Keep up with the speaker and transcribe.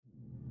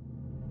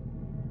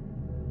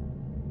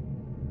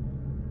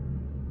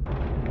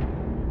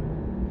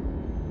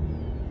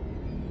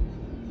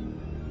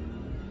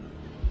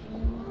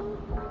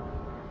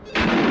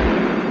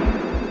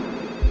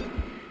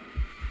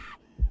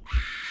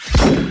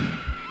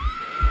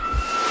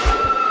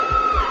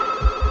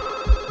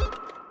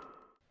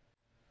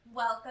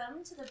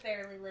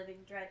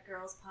Dread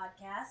Girls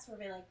podcast, where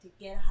we like to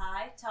get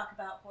high, talk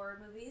about horror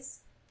movies,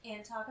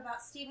 and talk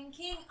about Stephen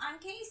King. I'm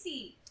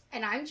Casey.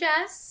 And I'm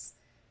Jess.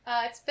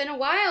 It's been a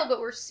while, but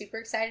we're super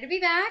excited to be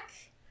back.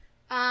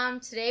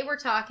 Today we're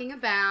talking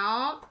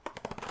about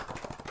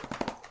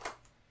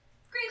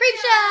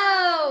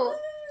Creepshow! Woo,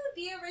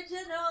 the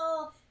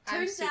original.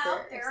 Turns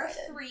out there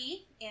excited. are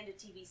 3 and a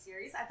TV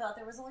series. I thought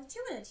there was only 2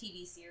 in a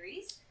TV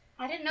series.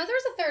 I didn't know there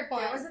was a third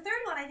one. There was a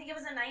third one. I think it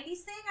was a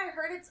 90s thing. I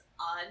heard it's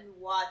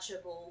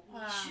unwatchable. We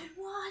should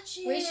watch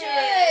it. We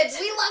should.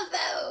 We love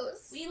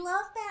those. We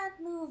love bad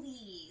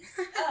movies.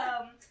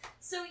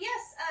 So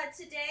yes,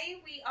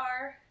 today we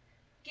are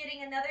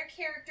getting another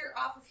character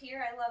off of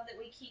here. I love that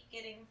we keep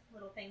getting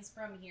little things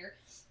from here.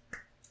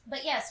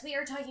 But yes, we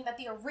are talking about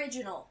the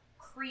original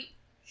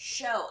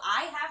Creepshow.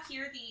 I have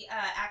here the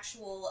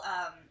actual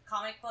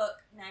comic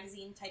book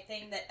magazine type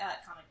thing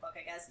that comic book,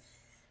 I guess,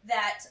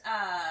 that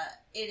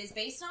it is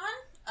based on.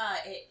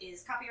 It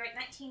is copyright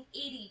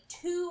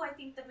 1982. I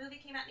think the movie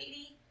came out in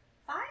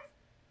 85?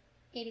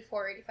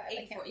 84, 85.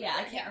 84.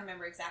 I can't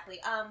remember exactly.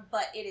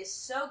 But it is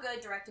so good,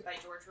 directed by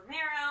George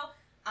Romero.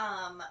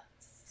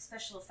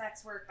 Special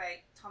effects work by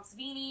Tom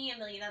Savini, a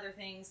million other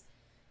things.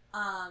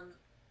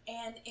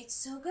 And it's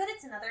so good.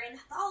 It's another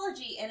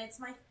anthology, and it's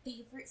my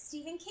favorite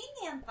Stephen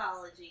King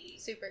anthology.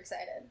 Super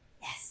excited.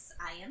 Yes,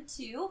 I am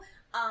too.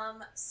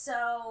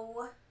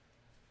 So,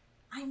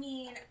 I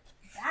mean,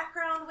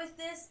 background with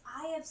this,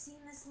 I have seen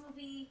this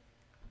movie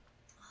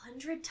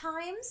 100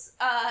 times.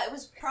 It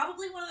was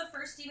probably one of the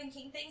first Stephen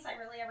King things I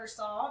really ever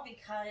saw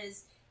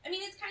because, I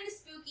mean, it's kind of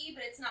spooky,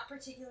 but it's not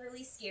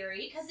particularly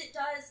scary because it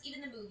does,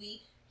 even the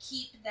movie,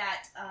 keep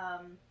that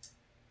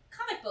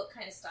comic book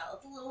kind of style.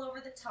 It's a little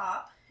over the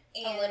top.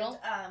 And, a little?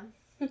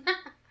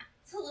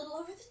 It's a little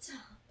over the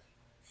top.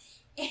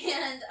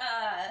 And,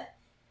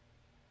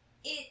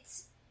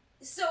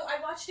 so I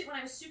watched it when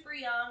I was super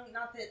young,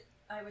 not that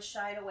I was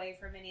shied away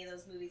from any of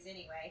those movies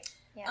anyway.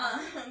 Yeah.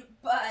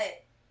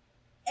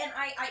 And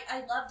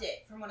I loved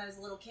it from when I was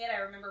a little kid. I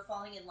remember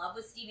falling in love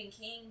with Stephen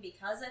King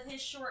because of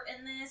his short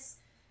in this.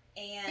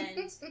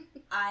 And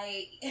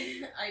I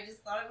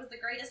just thought it was the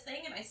greatest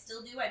thing, and I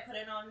still do. I put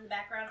it on in the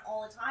background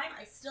all the time.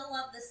 I still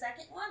love the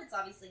second one. It's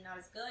obviously not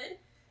as good.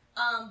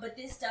 But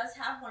this does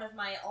have one of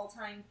my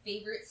all-time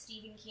favorite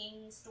Stephen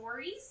King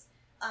stories.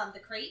 The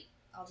Crate.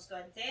 I'll just go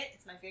ahead and say it.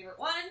 It's my favorite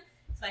one.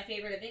 It's my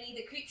favorite of any of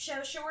the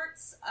Creepshow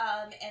shorts.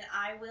 And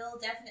I will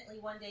definitely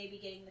one day be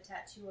getting the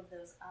tattoo of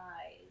those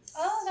eyes.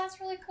 Oh, that's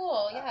really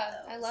cool.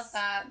 Yeah, I love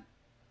that.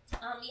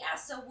 Yeah,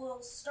 so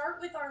we'll start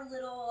with our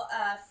little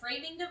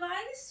framing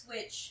device,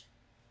 which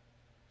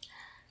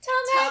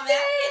Tom Atkins!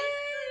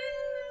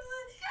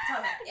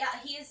 Tom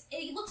Atkins. Yeah,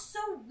 he looks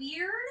so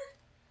weird.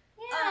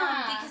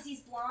 Yeah. Because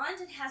he's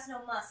blonde and has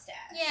no mustache.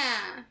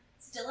 Yeah.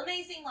 Still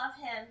amazing, love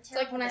him. It's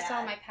like when I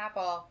saw my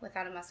papa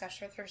without a mustache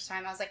for the first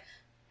time, I was like,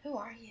 who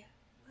are you?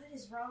 What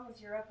is wrong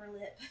with your upper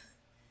lip?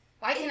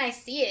 Why can I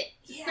see it?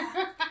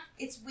 Yeah.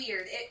 It's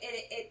weird.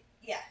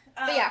 Yeah.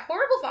 But yeah,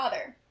 horrible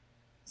father.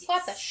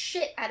 Slapped Yes. the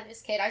shit out of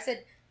his kid. I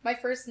said, my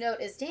first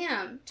note is,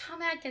 damn,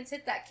 Tom Atkins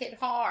hit that kid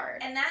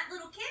hard. And that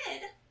little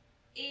kid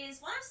is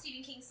one of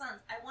Stephen King's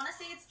sons. I want to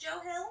say it's Joe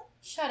Hill.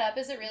 Shut up,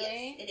 is it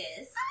really? Yes, it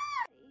is.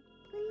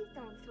 Please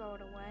don't throw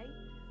it away.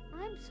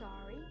 I'm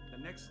sorry. The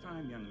next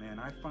time, young man,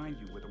 I find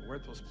you with a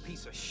worthless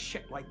piece of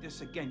shit like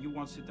this again, you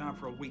won't sit down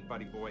for a week,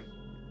 buddy boy.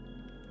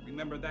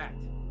 Remember that.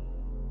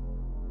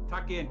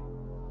 Tuck in.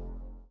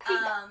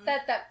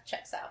 That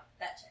checks out.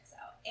 That checks out.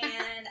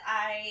 And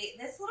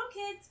this little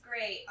kid's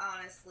great,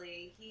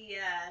 honestly. He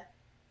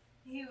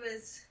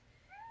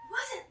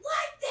wasn't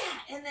like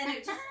that. And then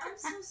it just, I'm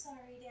so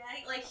sorry,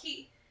 Daddy. Like,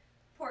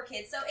 poor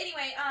kid. So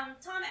anyway,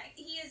 Tom,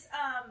 he is,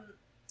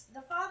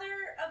 the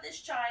father of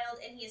this child,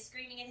 and he is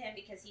screaming at him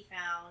because he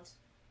found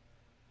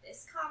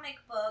this comic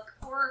book,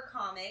 horror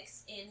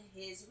comics, in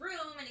his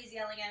room, and he's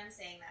yelling at him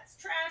saying, that's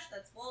trash,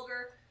 that's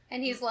vulgar.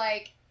 And he's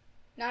like,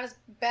 not as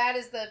bad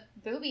as the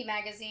booby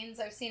magazines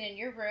I've seen in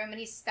your room.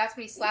 And that's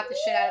when he slapped the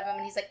shit out of him.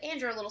 And he's like,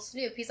 Andrew, little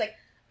Snoop. He's like,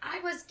 I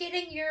was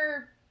getting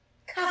your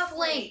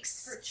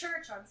cufflinks for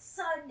church on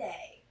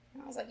Sunday.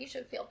 And I was like, you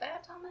should feel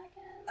bad, Tom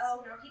Atkins.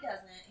 Oh, no, he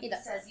doesn't. He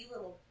doesn't. says, you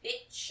little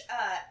bitch.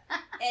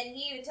 And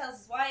he even tells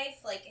his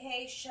wife, like,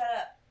 hey, shut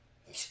up.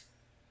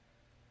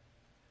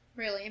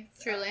 Really?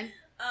 Truly?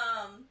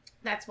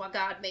 That's why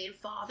God made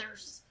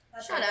fathers.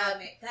 Shut up.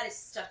 That is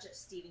such a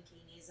Stephen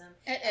Kingism.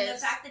 It and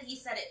is. The fact that he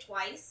said it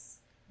twice,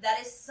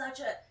 that is such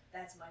a,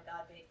 that's why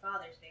God made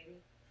fathers,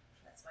 baby.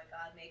 That's why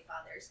God made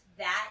fathers.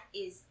 That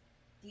is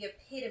the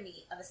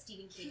epitome of a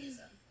Stephen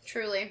Kingism.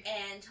 Truly.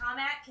 And Tom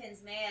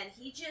Atkins, man,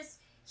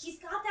 he's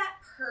got that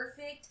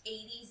perfect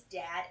 80s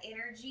dad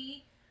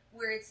energy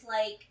where it's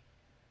like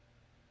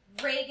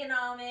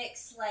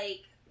Reaganomics,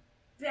 like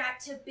back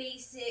to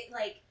basic,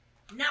 like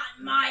not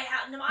my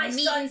house, my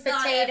Meat son's and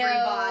not potatoes.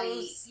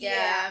 everybody.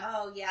 Yeah.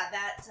 Oh yeah,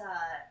 that,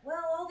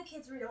 well, all the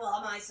kids read it,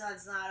 well, my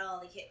son's not all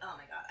the kids. Oh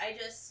my god,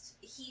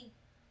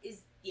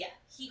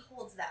 he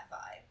holds that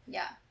vibe.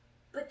 Yeah.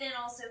 But then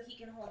also he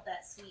can hold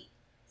that sweet,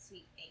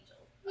 sweet angel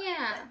vibe.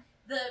 Yeah.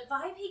 The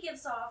vibe he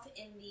gives off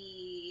in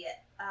the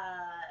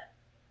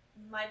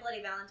My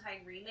Bloody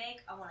Valentine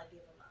remake, I want to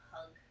give him a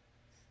hug.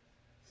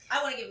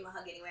 I want to give him a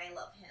hug anyway. I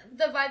love him.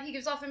 The vibe he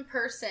gives off in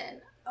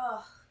person.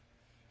 Oh.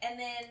 And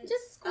then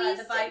just squeeze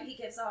the vibe he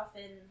gives off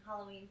in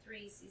Halloween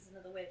 3 Season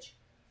of the Witch.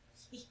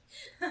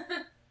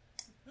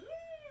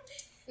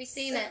 We've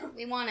seen it.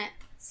 We want it.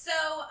 So,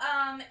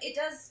 it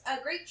does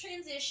a great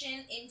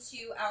transition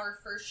into our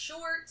first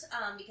short,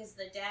 because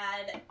the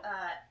dad,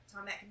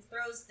 Tom Atkins,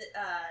 throws the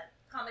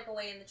comic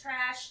away in the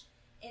trash,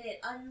 and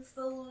it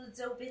unfolds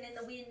open in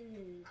the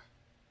wind.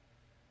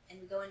 And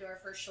we go into our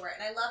first short.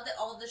 And I love that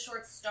all of the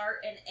shorts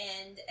start and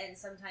end, and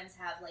sometimes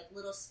have, like,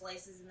 little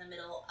splices in the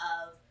middle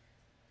of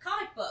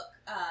comic book.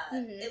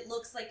 It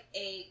looks like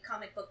a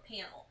comic book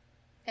panel.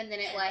 And then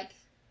it, like,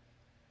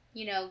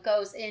 you know,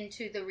 goes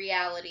into the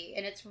reality,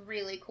 and it's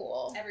really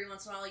cool. Every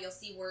once in a while, you'll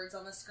see words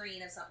on the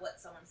screen of what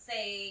someone's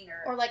saying,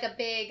 or like a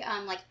big,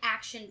 like,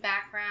 action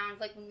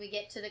background. Like, when we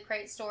get to the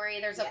crate story,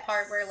 there's a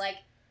part where, like,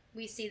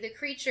 we see the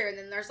creature, and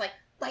then there's, like,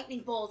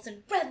 lightning bolts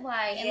and red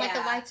light, and, like, the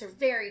lights are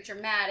very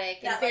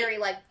dramatic and very,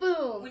 like,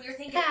 boom, when you're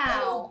thinking,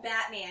 pow. Oh,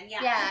 Batman,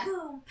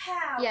 boom,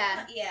 pow.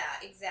 Yeah. Yeah,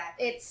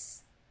 exactly.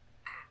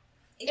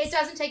 It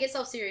doesn't take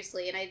itself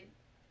seriously, and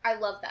I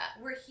love that.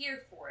 We're here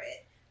for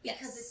it.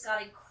 Because it's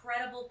got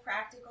incredible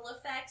practical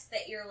effects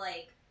that you're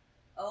like,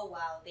 oh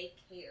wow, they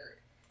cared.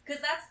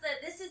 Because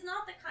this is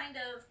not the kind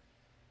of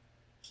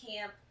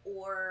camp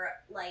or,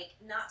 like,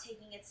 not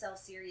taking itself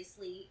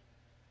seriously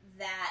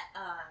that,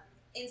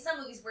 in some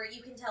movies where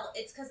you can tell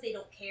it's because they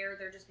don't care,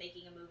 they're just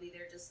making a movie,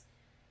 they're just,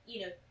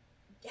 you know,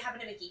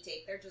 having a Mickey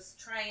take, they're just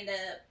trying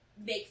to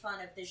make fun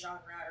of the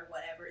genre or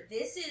whatever.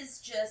 This is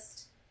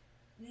just,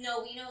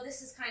 no, we know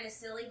this is kind of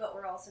silly, but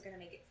we're also going to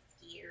make it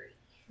scary.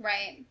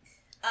 Right.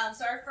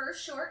 So our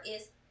first short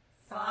is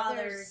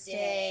Father's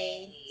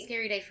Day.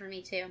 Scary day for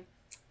me, too.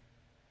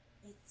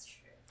 It's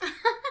true.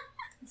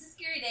 It's a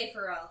scary day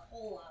for a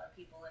whole lot of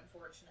people,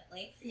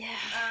 unfortunately.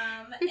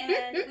 Yeah.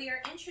 And we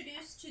are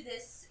introduced to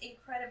this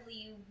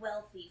incredibly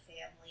wealthy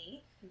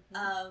family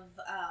of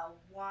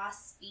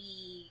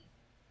waspy,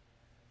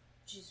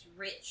 just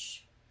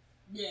rich,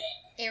 bleh.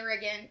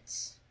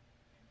 Arrogant.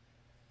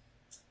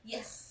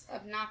 Yes.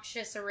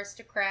 Obnoxious,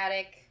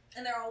 aristocratic.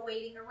 And they're all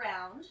waiting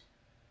around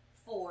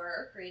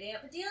for Great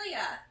Aunt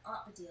Bedelia.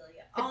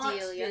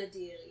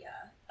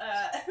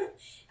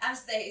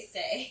 As they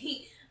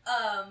say,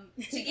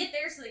 to get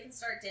there so they can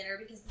start dinner,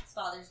 because it's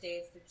Father's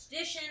Day, it's the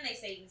tradition. They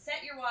say you can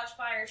set your watch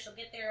by her, she'll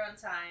get there on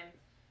time.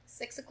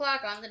 6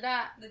 o'clock on the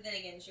dot. But then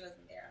again, she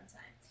wasn't there on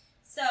time.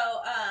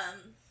 So,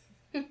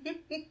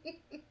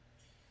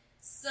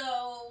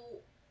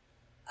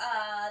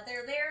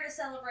 they're there to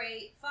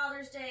celebrate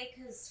Father's Day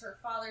because her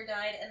father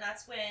died, and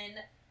that's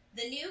when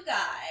the new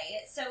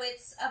guy, so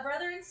it's a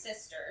brother and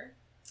sister,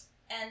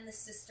 and the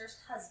sister's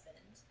husband,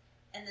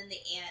 and then the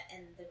aunt,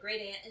 and the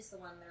great aunt is the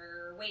one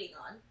they're waiting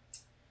on.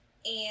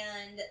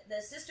 And the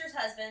sister's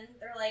husband,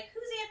 they're like,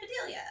 who's Aunt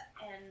Bedelia?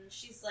 And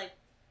she's like,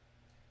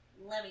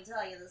 let me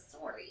tell you the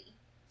story.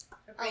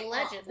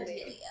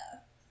 Allegedly.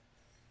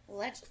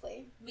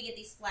 Allegedly. We get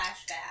these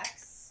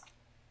flashbacks.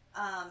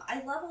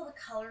 I love all the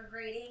color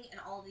grading in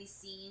all these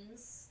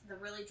scenes. The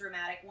really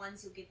dramatic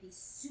ones, you'll get these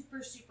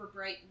super, super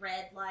bright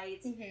red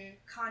lights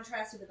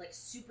contrasted with, like,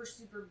 super,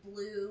 super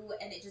blue,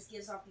 and it just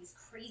gives off these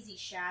crazy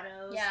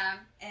shadows. Yeah.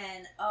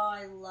 And,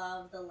 I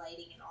love the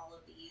lighting in all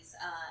of these.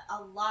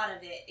 A lot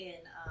of it in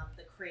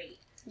the crate.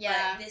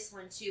 Yeah. But this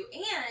one, too.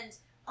 And,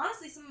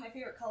 honestly, some of my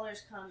favorite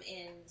colors come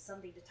in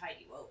Something to Tide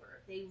You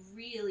Over. They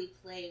really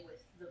play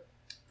with the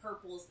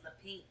purples and the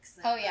pinks.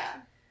 And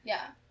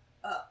Yeah.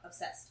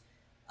 Obsessed.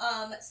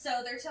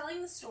 So they're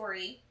telling the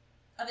story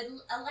of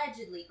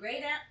allegedly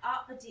Great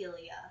Aunt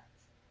Bedelia,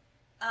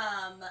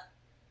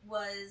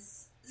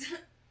 was,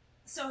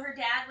 so her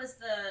dad was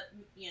the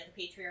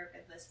patriarch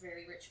of this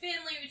very rich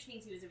family, which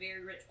means he was a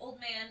very rich old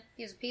man.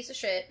 He was a piece of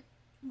shit.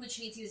 Which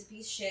means he was a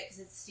piece of shit, because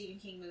it's a Stephen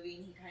King movie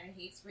and he kind of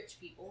hates rich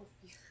people,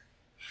 if you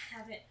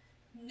haven't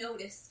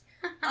noticed.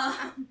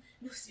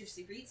 No,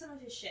 seriously, read some of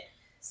his shit.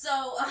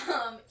 So,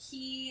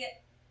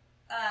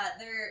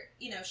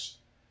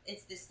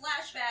 it's this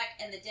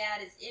flashback, and the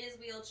dad is in his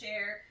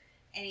wheelchair,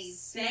 and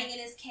he's banging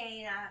his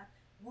cane on.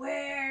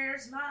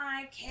 Where's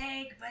my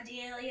cake,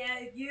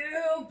 Bedelia,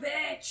 you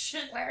bitch?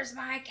 Where's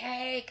my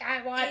cake?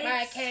 I want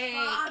my cake.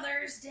 It's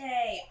Father's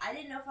Day. I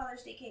didn't know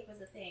Father's Day cake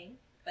was a thing,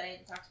 but I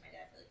didn't talk to my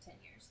dad for like 10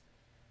 years.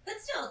 But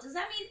still, does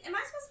that mean, am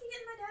I supposed to be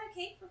getting my dad a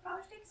cake for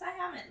Father's Day? Because I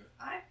haven't.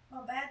 I'm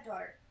a bad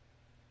daughter.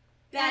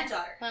 Bad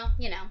daughter. Well,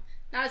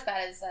 not as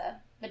bad as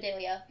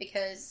Bedelia,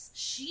 because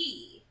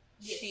she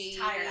gets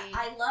tired.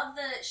 I love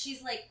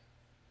she's like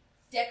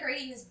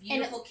decorating this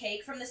beautiful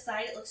cake from the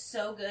side. It looks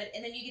so good.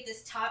 And then you get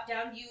this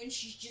top-down view, and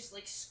she's just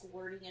like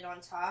squirting it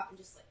on top and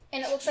just like...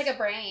 And it looks like a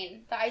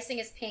brain. The icing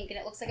is pink, and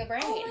it looks like a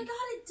brain. Oh my god,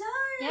 it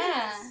does!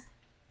 Yeah.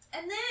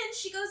 And then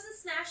she goes and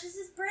smashes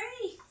his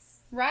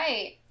brains.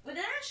 Right. With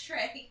an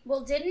ashtray.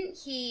 Well, didn't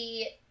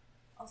he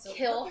also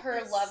kill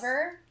her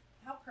lover?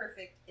 How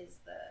perfect is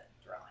the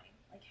drawing?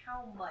 Like,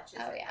 how much is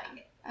it?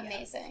 Yeah.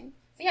 Amazing.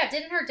 But yeah,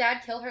 didn't her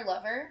dad kill her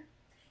lover?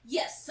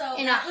 Yes, so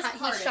he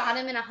shot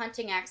him in a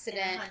hunting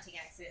accident.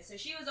 So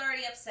she was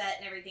already upset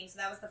and everything, so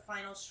that was the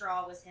final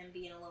straw, was him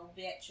being a little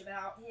bitch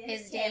about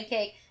his damn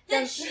cake.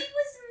 That she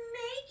was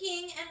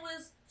making and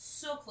was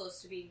so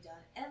close to being done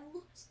and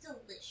looked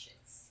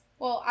delicious.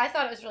 Well, I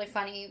thought it was really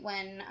funny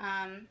when,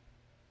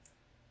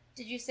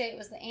 did you say it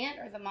was the aunt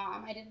or the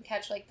mom? I didn't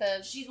catch, like,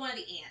 the... She's one of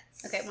the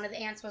aunts. Okay, one of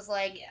the aunts was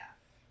like...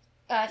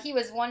 Yeah. He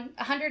was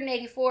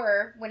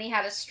 184 when he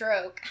had a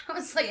stroke. I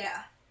was like...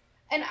 Yeah.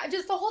 And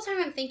just the whole time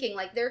I'm thinking,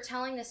 like, they're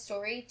telling this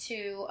story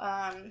to,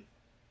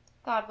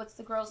 God, what's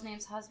the girl's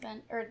name's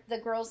husband? Or the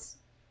girl's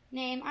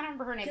name? I don't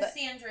remember her name,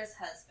 Cassandra's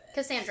husband.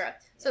 Cassandra.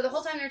 Yes. So the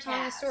whole time they're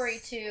telling the story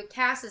to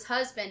Cass's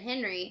husband,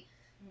 Henry,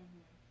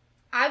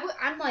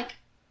 I'm like,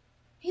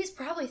 he's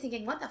probably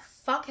thinking, what the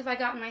fuck have I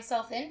gotten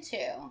myself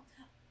into?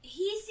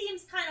 He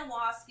seems kind of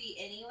waspy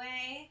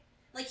anyway.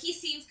 Like, he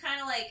seems kind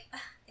of like...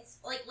 It's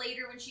like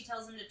later when she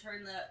tells him to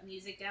turn the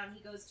music down,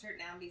 he goes to turn it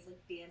down, but he's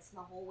like dancing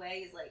the whole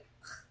way. He's like...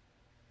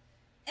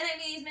 And I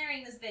mean, he's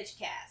marrying this bitch,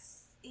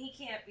 Cass. He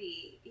can't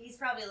be... He's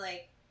probably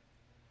like...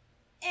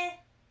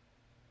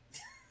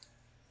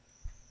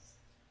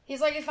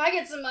 He's like, if I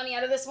get some money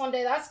out of this one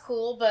day, that's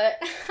cool,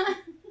 but...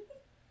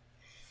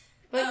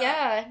 But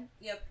yeah.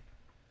 Yep.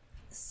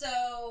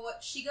 So,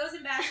 she goes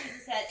and bashes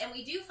his head, and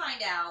we do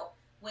find out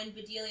when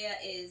Bedelia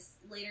is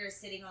later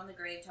sitting on the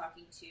grave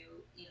talking to,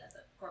 you know,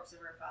 the corpse of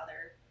her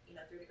father, you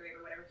know, through the grave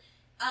or whatever.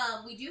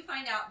 We do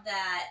find out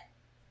that...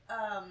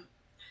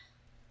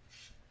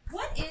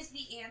 What is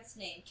the aunt's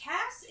name?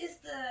 Cass is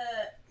the,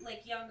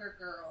 like, younger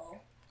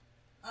girl.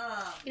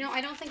 You know,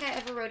 I don't think I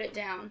ever wrote it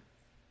down.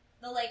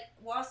 The, like,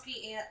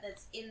 waspy aunt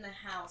that's in the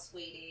house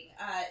waiting.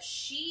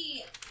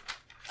 She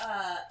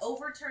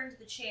overturned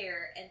the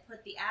chair and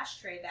put the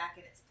ashtray back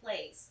in its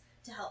place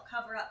to help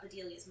cover up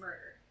Bedelia's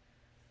murder.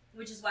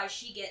 Which is why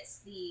she gets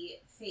the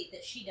fate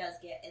that she does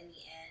get in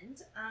the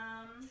end.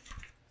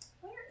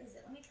 Where is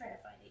it? Let me try to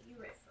find it. You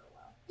read for a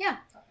while. Yeah.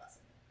 Talk about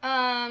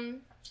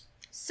something.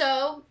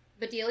 So...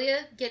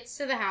 Bedelia gets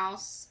to the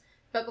house,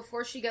 but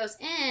before she goes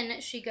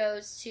in, she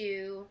goes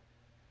to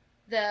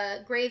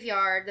the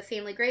graveyard, the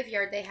family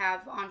graveyard they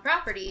have on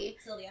property.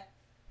 Sylvia.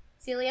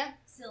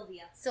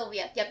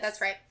 Yep,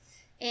 that's right.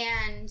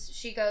 And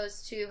she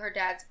goes to her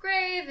dad's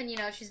grave, and, you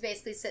know, she's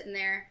basically sitting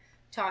there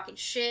talking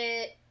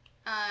shit,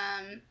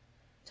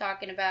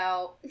 talking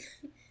about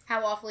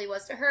how awful he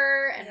was to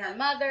her and her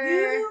mother.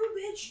 You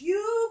bitch,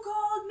 you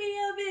called me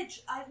a bitch.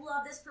 I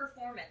love this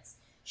performance.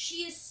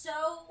 She is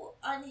so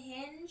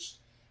unhinged,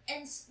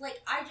 and, like,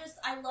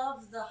 I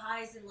love the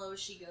highs and lows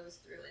she goes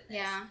through in this.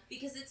 Yeah.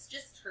 Because it's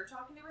just her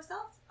talking to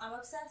herself. I'm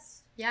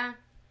obsessed. Yeah.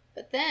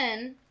 But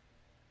then...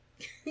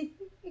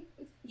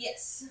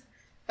 Yes.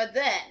 But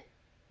then...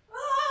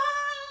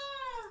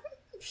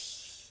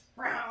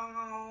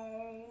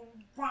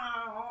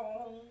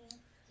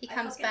 He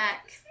comes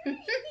back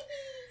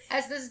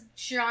as this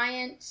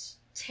giant...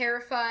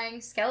 terrifying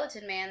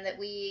skeleton man that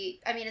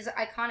is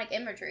iconic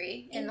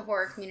imagery in the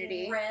horror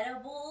community.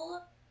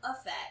 Incredible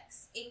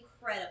effects.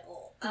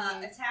 Incredible.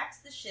 Attacks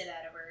the shit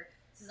out of her.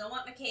 Says, I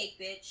want my cake,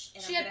 bitch.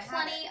 And she had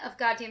plenty of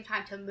goddamn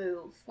time to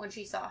move when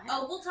she saw him.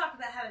 Oh, we'll talk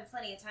about having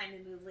plenty of time to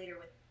move later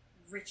with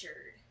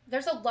Richard.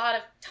 There's a lot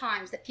of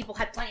times that people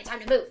had plenty of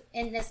time to move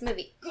in this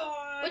movie.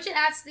 God. Which it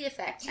adds to the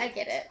effect. I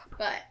get it.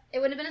 But it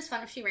wouldn't have been as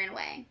fun if she ran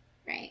away.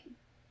 Right?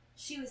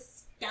 She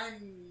was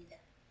stunned.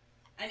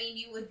 I mean,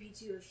 you would be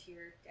too if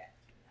you're dead.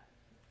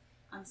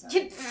 I'm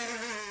sorry.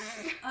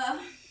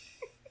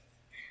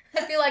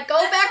 I'd be like, go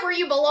back where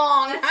you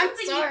belong. I'm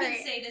something sorry. you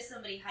can say to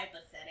somebody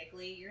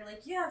hypothetically. You're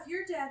like, yeah, if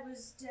your dad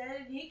was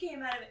dead and he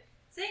came out of it.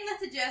 Saying that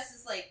to Jess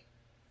is like,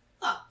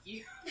 fuck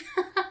you.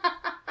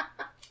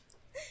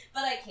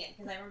 But I can't,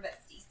 because I'm her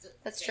bestie. So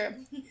that's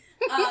true.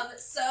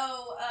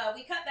 So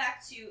we cut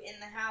back to in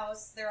the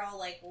house. They're all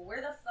like, well,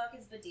 where the fuck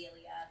is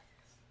Bedelia?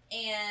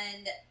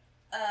 And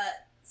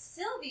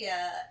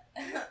Sylvia,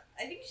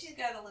 I think she's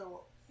got a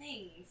little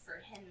thing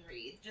for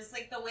Henry. Just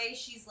like the way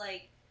she's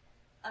like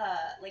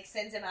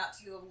sends him out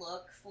to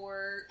look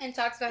for... And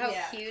talks about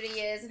how cute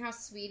he is and how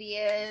sweet he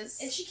is.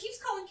 And she keeps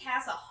calling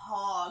Cass a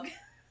hog.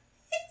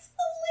 It's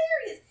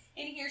hilarious.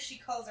 And here she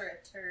calls her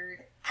a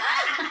turd.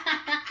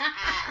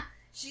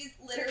 She's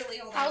literally...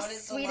 How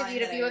sweet of you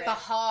to be with a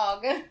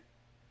hog.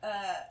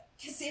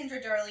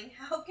 Cassandra, darling,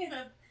 how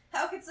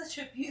can such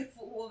a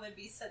beautiful woman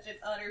be such an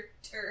utter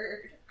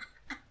turd?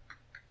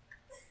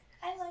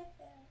 I like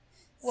that.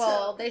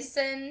 Well, they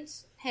send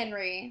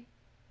Henry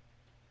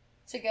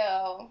to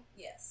go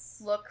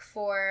look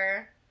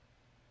for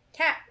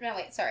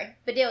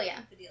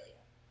Bedelia.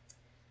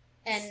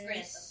 And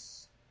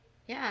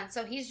yeah, and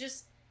so he's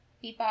just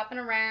bopping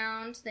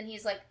around. Then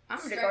he's like, I'm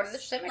going to go to the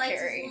cemetery.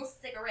 Lights his little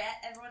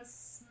cigarette.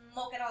 Everyone's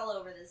smoking all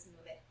over this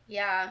movie.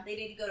 Yeah. They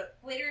need to go to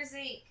Quitters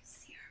Inc.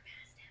 See our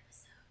past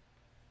episode.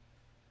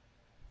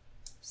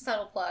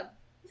 Subtle plug.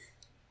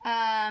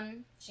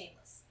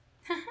 Shameless.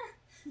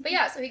 But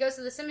yeah, so he goes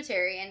to the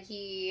cemetery and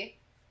he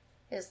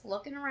is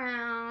looking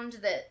around.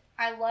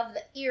 I love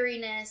the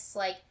eeriness.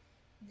 Like,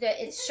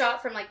 it's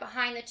shot from like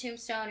behind the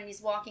tombstone, and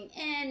he's walking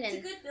in, and it's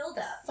a good build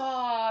the up.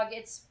 fog.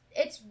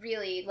 It's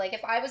really like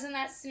if I was in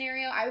that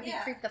scenario, I would be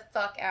creeped the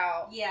fuck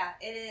out. Yeah,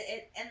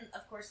 it and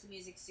of course the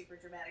music's super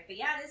dramatic, but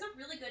yeah, it is a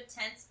really good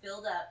tense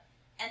build up.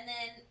 And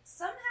then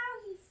somehow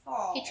he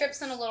falls. He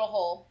trips in a little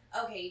hole.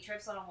 Okay, he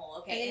trips on a hole.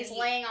 Okay, and he's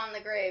laying on the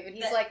grave, and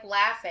he's like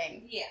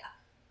laughing. Yeah,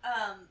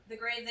 the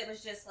grave that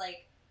was just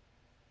like,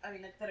 I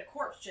mean, that a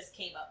corpse just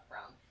came up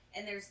from,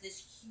 and there's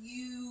this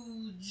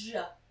huge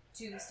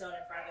tombstone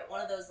in front of it,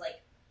 one of those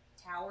like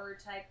tower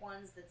type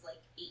ones that's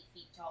like 8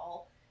 feet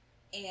tall,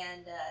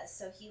 and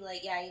so he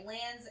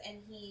lands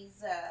and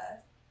he's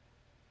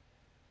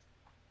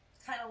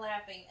kind of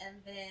laughing,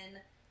 and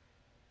then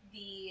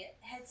the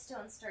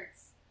headstone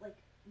starts like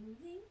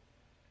moving,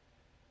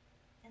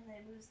 and then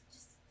it moves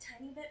just a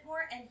tiny bit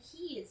more, and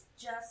he is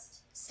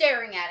just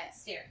staring at it.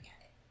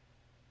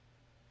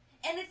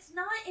 And it's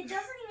not, it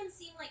doesn't even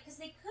seem like, because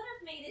they could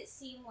have made it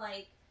seem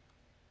like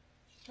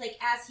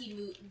as he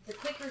moved, the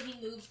quicker he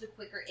moved, the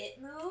quicker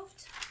it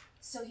moved.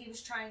 So he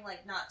was trying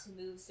like not to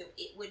move so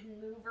it wouldn't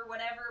move or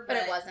whatever. But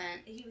it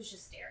wasn't. He was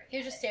just staring. He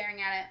was just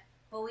staring at it.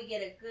 But we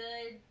get a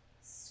good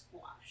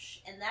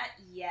squash. And that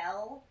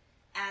yell,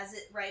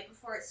 right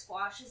before it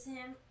squashes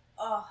him,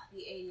 oh, the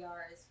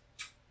ADR is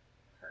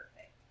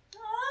perfect.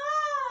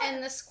 Ah!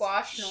 And the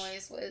squash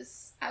noise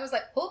was, I was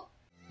like, whoop.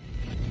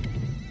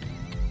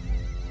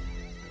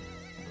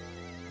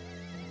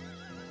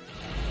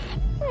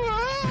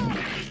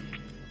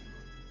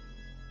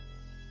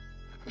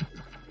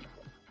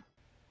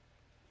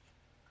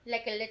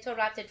 Like a little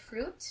rotted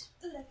fruit.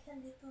 Like a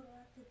little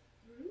rotted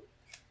fruit.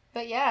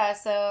 But yeah,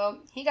 so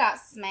he got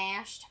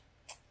smashed.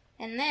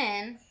 And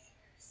then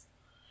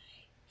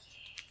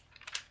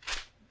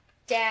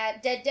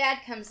dead dad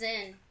comes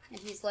in and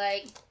he's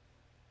like,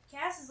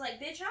 Cass is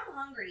like, bitch, I'm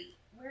hungry.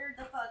 Where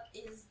the fuck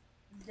is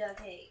the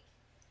cake?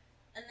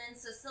 And then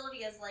so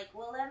Sylvia's like,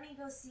 well, let me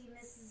go see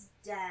Mrs.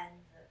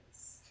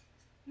 Danvers.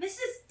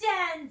 Mrs.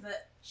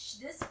 Danvers!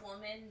 This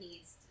woman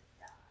needs to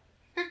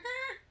die.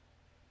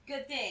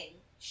 Good thing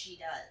she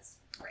does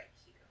right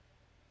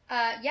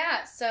here.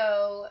 Yeah,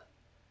 so,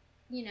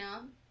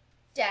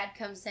 Dad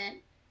comes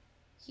in.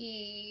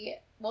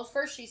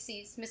 First she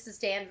sees Mrs.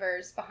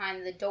 Danvers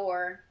behind the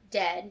door,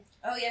 dead.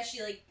 Oh yeah,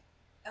 she like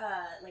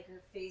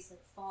her face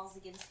like falls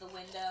against the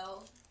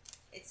window.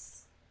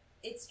 It's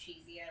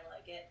cheesy, I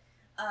like it.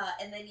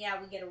 And then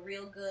we get a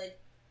real good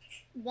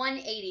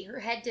 180. Her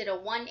head did a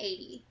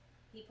 180.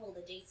 He pulled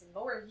a Jason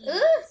Voorhees.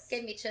 Ooh,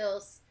 gave me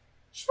chills.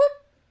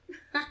 Swoop!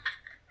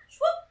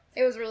 Swoop!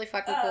 It was really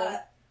fucking cool.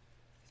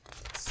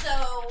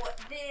 So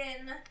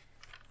then,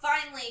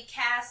 finally,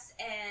 Cass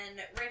and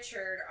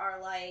Richard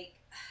are like,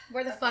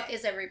 where the fuck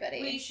is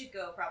everybody? We should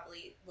go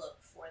probably look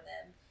for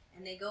them.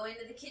 And they go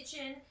into the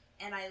kitchen,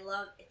 and I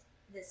love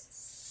this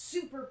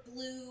super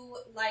blue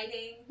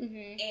lighting,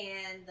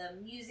 and the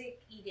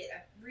music. You get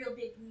a real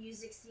big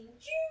music scene,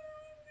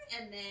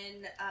 and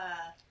then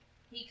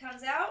he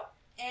comes out,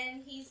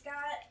 and he's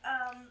got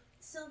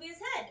Sylvia's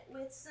head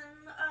with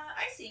some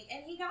icing,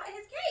 and he got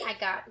his cake. I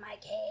got my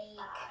cake.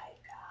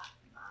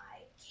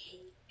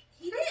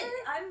 He did.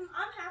 I'm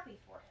happy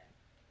for him.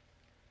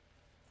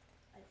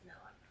 No,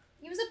 I'm not.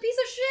 He was a piece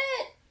of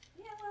shit.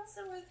 Yeah, well,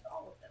 so with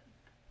all of them.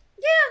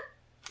 Yeah.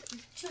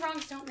 2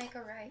 wrongs don't make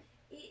a right.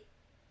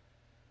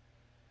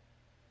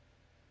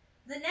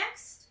 The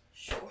next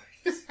short.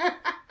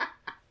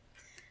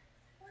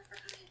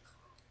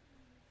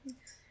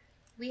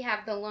 We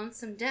have the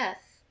lonesome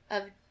death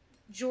of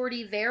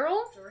Jordy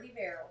Verrill. Jordy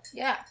Verrill.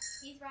 Yeah.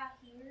 He's right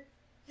here.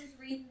 He's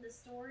reading the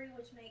story,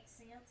 which makes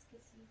sense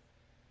because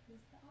he's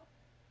the author.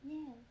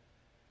 Yeah.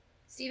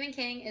 Stephen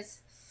King is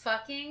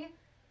fucking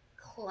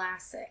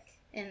classic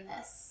in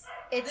this.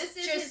 This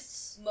is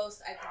his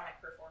most iconic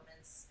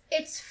performance.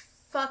 It's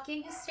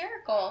fucking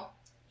hysterical.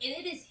 And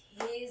it is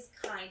his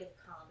kind of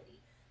comedy.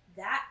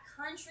 That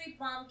country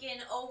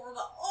bumpkin over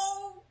the,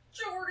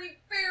 Jordy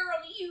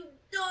Verrill, you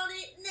done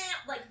it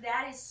now. Like,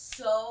 that is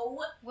so...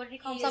 What did he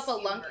call himself? A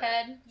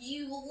lunkhead?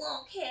 You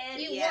lunkhead.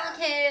 You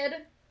lunkhead.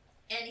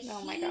 And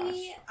oh my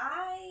gosh.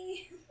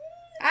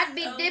 I'd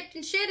be dipped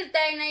in shit if they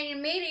ain't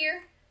a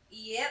meteor.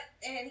 Yep,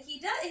 and he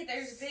does.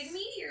 There's a big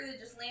meteor that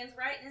just lands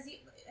right in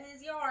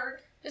his yard.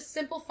 Just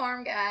simple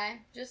farm guy.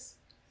 Just,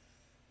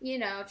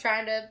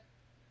 trying to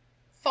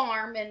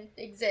farm and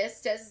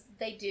exist as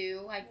they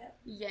do.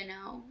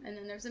 And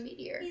then there's a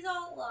meteor. He's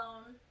all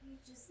alone.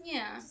 He's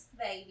just a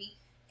baby.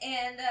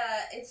 And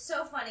it's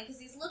so funny because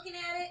he's looking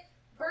at it,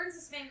 burns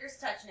his fingers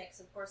touching it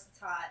because, of course, it's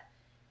hot.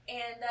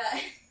 And,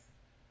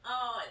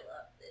 I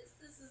love this.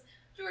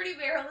 Jordy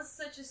Verrill is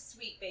such a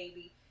sweet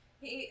baby.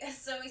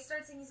 So he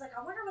starts saying, he's like,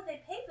 I wonder what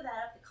they pay for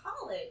that up at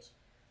college.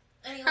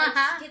 And he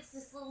gets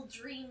this little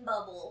dream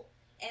bubble.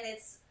 And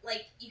it's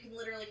like, you can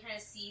literally kind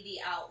of see the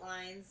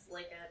outlines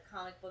like a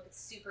comic book. It's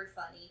super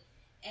funny.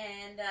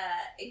 And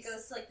it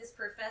goes to like this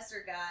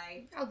professor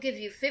guy. I'll give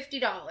you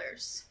 $50.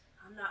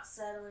 I'm not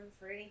settling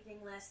for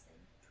anything less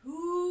than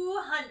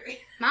 $200.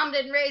 Mom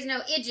didn't raise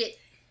no idiot.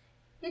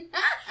 And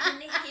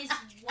his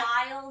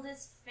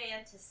wildest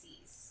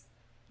fantasies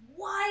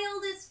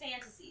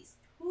fantasies.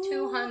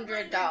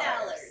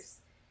 $200.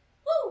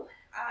 Woo!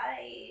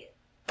 I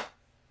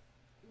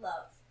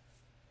love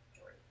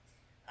Jordy.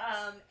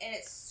 And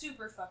it's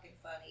super fucking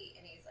funny.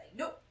 And he's like,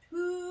 nope,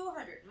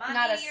 200.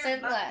 Not a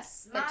cent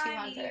less than 200.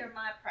 My meteor,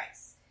 my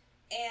price.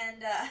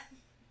 And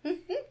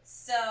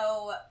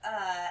so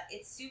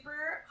it's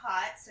super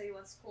hot, so he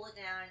wants to cool it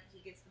down.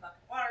 He gets the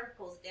bucket of water,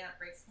 cools it down,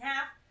 breaks it in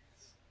half.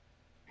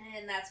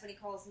 And that's when he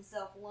calls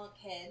himself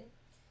Lunkhead.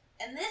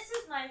 And this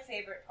is my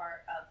favorite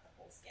part of the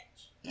whole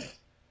sketch.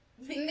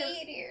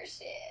 Meteor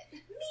shit.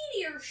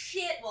 Meteor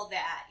shit. Well,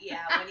 that,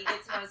 yeah, when he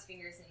gets on his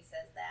fingers and he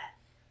says that.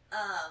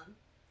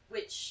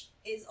 Which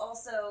is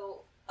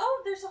also...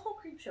 Oh, there's a whole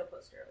Creepshow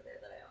poster over there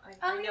that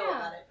I know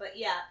about it. But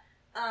yeah,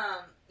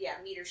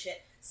 meteor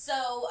shit.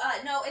 So,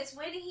 no, it's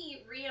when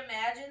he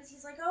reimagines.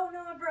 He's like, oh,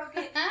 no, I broke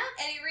it.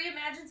 And he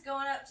reimagines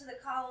going up to the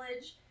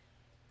college.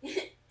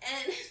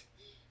 And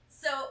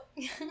so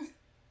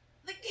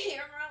the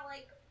camera,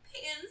 like,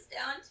 pans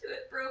down to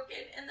it broken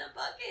in the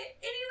bucket.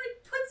 And he,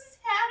 like, puts his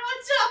hat on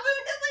top of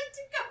it, like,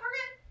 to cover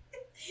it.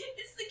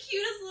 It's the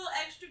cutest little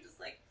extra, just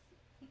like,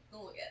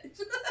 look at it.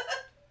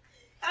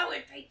 I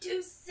would pay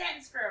 2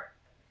 cents for a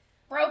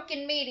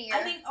broken meteor.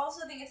 I think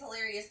it's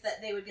hilarious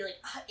that they would be like,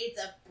 it's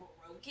a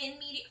broken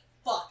meteor.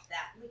 Fuck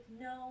that. Like,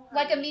 no.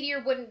 Honey. Like a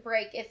meteor wouldn't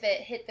break if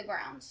it hit the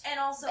ground. And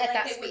also, at like,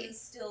 that it speed. wouldn't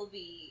still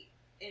be.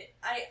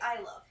 I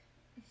love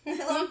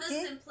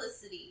the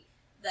simplicity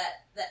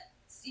that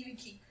Stephen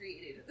King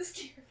created in this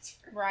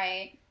character.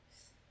 Right.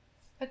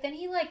 But then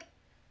he, like,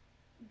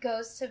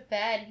 goes to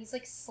bed and he's,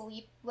 like,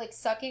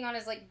 sucking on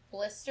his, like,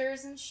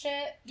 blisters and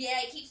shit. Yeah,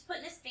 he keeps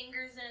putting his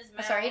fingers in his mouth.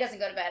 I'm sorry, he doesn't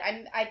go to bed.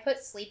 I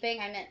put sleeping,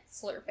 I meant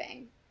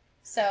slurping.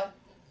 So,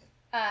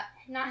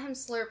 not him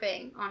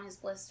slurping on his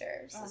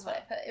blisters is what I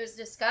put. It was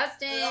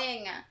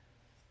disgusting. Ugh.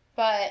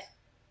 But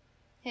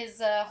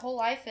his whole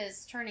life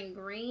is turning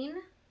green.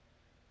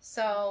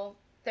 So,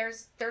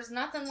 there's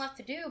nothing left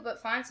to do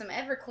but find some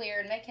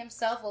Everclear and make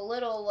himself a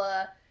little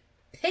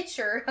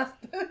pitcher of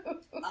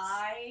booze.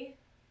 I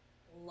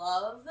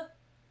love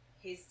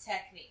his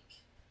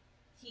technique.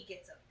 He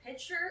gets a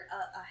pitcher,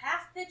 a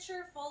half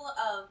pitcher full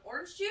of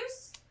orange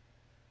juice,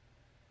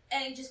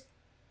 and he just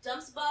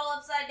dumps the bottle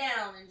upside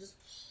down and just,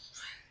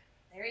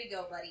 there you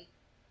go, buddy.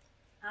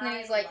 And then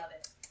he's like, love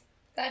it.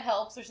 That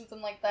helps or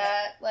something like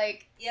that. Yep.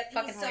 Like,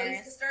 fucking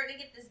hilarious. He's starting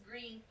to get this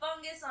green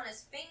fungus on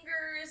his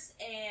fingers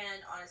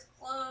and on his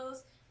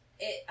clothes.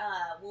 It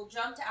will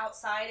jump to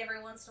outside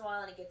every once in a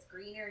while, and it gets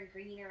greener and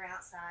greener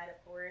outside,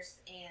 of course,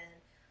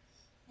 and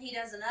he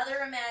does another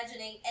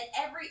imagining, and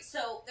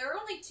so there are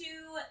only 2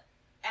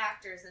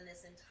 actors in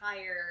this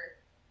entire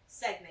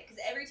segment,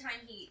 because every time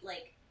he,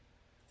 like,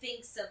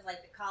 thinks of,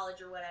 like, the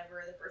college or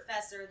whatever, the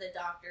professor, the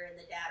doctor, and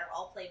the dad are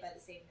all played by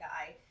the same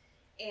guy.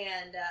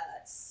 And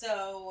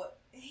so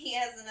he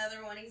has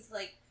another one. He's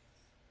like,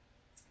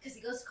 because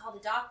he goes to call the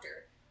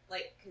doctor,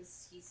 like,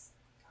 because he's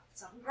got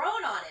something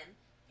growing on him.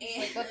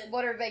 And like,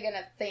 what are they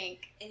gonna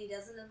think? And he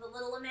does another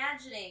little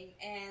imagining,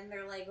 and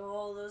they're like,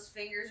 oh, those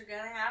fingers are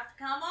gonna have to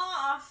come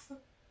off.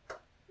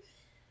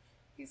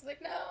 He's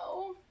like,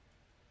 no.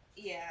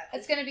 Yeah.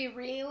 It's gonna be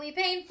really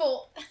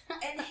painful.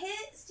 And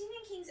Stephen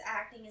King's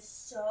acting is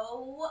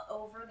so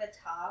over the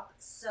top,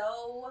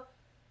 so,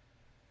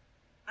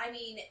 I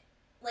mean,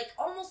 like,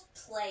 almost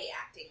play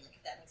acting, like,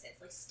 if that makes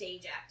sense, like,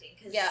 stage acting,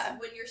 because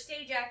when you're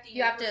stage acting,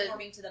 you're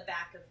performing to the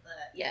back of the...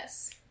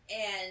 Yes.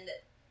 And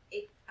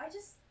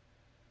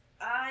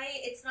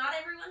it's not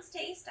everyone's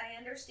taste, I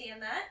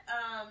understand that,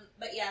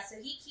 but yeah, so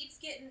it keeps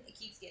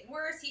getting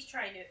worse,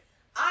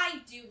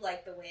 I do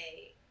like the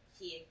way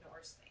he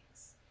ignores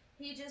things.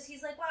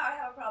 He's like, wow, I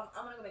have a problem,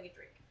 I'm gonna go make a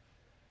drink.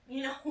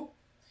 You know?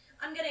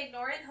 I'm gonna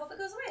ignore it and hope it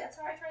goes away, that's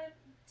how I try to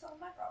solve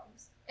my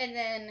problems. And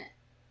then,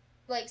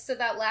 like, so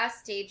that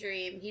last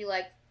daydream, he,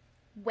 like,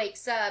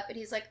 wakes up, and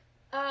he's like,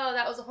 oh,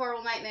 that was a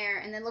horrible nightmare,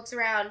 and then looks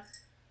around,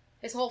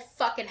 his whole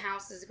fucking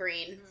house is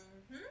green.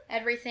 Mm-hmm.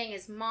 Everything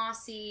is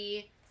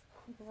mossy,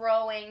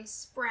 growing,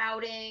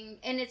 sprouting,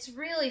 and it's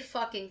really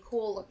fucking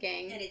cool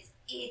looking. And it's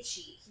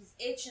itchy. He's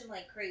itching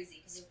like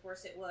crazy, because of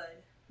course it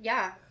would.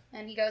 Yeah,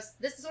 and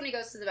this is when he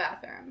goes to the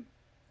bathroom.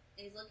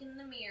 He's looking in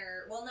the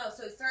mirror. Well, no,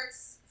 so he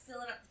starts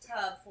filling up the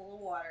tub full of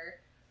water,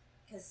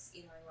 because,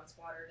 you know, he wants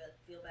water to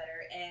feel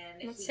better,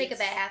 and let's take a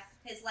bath.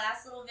 His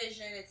last little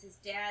vision, it's his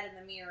dad in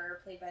the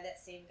mirror, played by that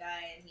same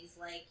guy, and he's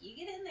like, you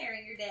get in there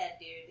and you're dead,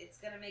 dude. It's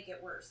gonna make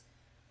it worse.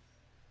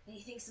 And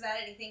he thinks about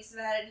it,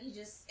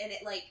 and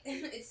it, like,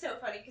 it's so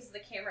funny, because the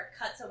camera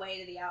cuts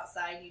away to the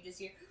outside, and you just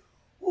hear,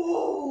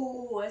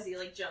 ooh, as he,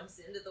 like, jumps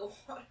into the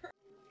water.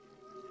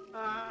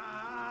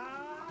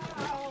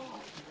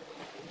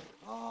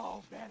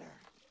 Oh, better.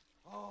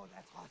 Oh,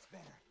 that's lots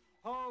better.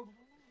 Oh,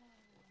 that's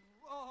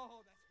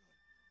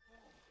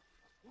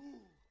good. Ooh.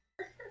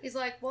 He's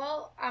like,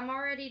 well, I'm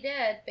already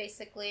dead,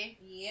 basically.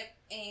 Yep,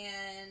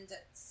 and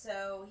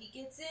so he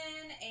gets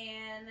in,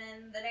 and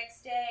then the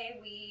next day,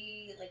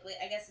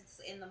 I guess it's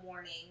in the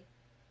morning,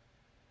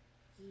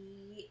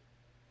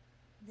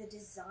 the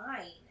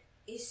design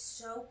is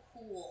so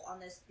cool on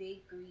this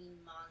big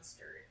green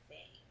monster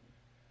thing.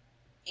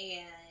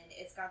 and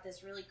it's got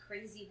this really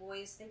crazy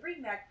voice. They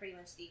bring back pretty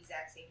much the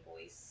exact same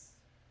voice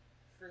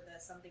for the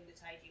Something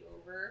to Tide You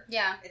Over.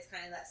 Yeah. It's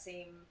kind of that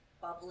same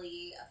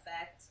bubbly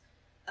effect.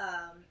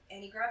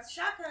 And he grabs a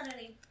shotgun and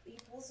he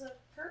pulls a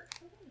Kurt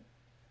Cobain.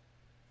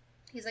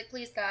 He's like,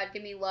 please, God,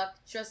 give me luck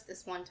just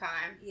this one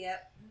time.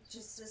 Yep,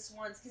 just this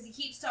once. Because he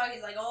keeps talking,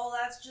 he's like, oh,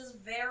 that's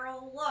just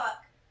Veryl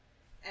luck.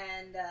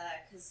 And,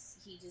 because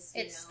he just,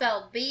 It's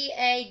spelled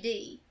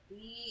B-A-D.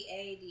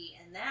 B-A-D.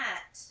 And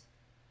that,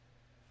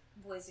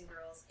 boys and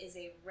girls, is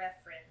a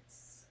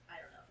reference. I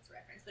don't know if it's a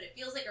reference, but it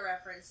feels like a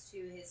reference to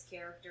his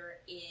character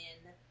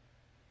in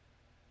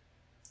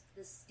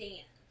The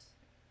Stand.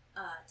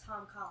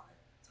 Tom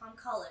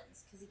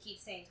Collins, because he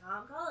keeps saying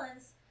Tom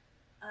Collins.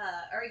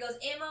 Or he goes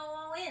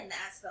M-O-O-N,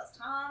 that spells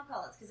Tom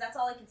Collins, because that's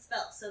all he can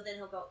spell. So then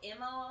he'll go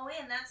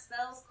M-O-O-N, that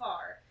spells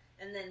car.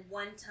 And then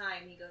one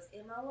time he goes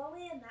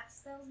M-O-O-N, that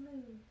spells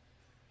moon.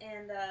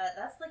 And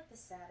that's like the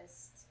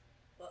saddest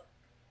book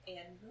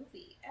and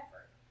movie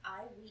ever.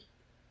 I weep.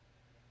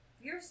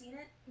 Have you ever seen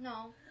it?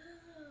 No.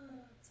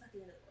 It's about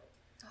the end of the world.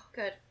 Oh,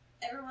 good.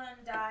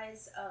 Everyone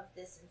dies of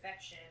this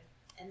infection,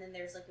 and then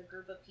there's like a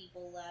group of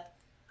people left.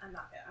 I'm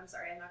not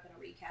gonna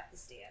recap The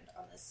Stand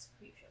on this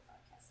Creepshow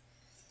podcast.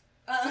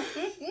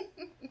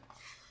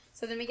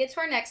 So then we get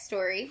to our next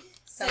story.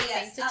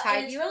 Something to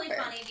tide you over. It's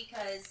really funny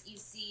because you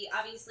see,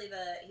 obviously,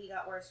 he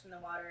got worse from the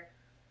water,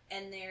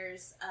 and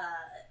there's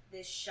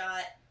this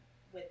shot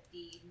with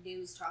the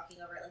news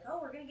talking over it, like, oh,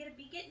 we're gonna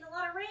be getting a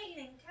lot of rain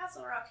in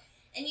Castle Rock,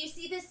 and you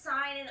see this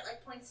sign, and it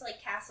like points to like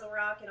Castle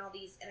Rock and all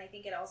these, and I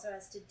think it also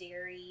has to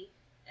Derry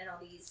and all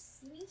these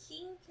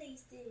sneaking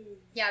places.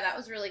 Yeah, that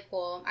was really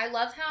cool. I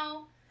love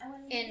how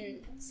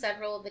in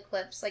several of the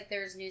clips, like,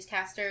 there's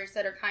newscasters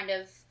that are kind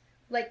of,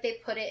 like, they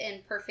put it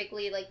in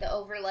perfectly, like, the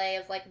overlay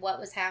of, like, what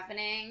was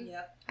happening.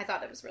 Yep. I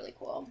thought it was really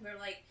cool. They're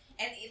like,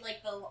 and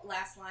like the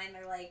last line,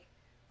 they're like,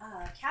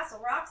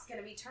 Castle Rock's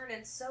gonna be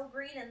turning so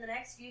green in the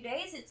next few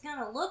days, it's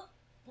gonna look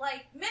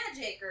like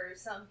magic or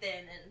something,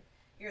 and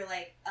you're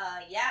like,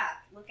 yeah,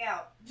 look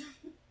out.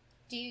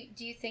 Do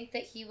you think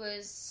that he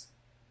was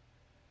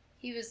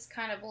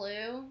kind of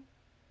blue,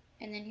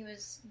 and then he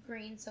was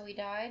green, so he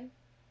died?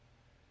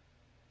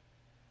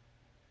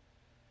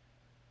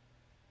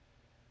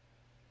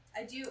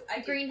 I do.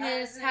 Green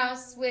his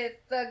house with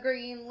a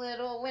green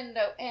little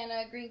window and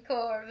a green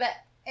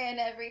Corvette, and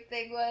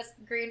everything was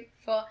green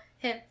for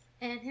him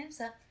and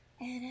himself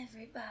and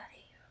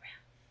everybody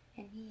around,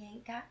 and he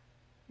ain't got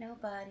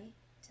nobody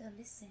to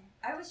listen.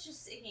 I was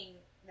just singing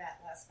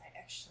that last night,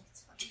 actually.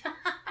 It's funny.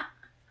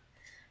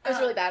 It was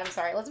really bad. I'm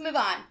sorry. Let's move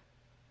on.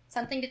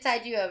 Something to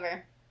tide you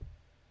over.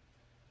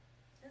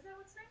 Is that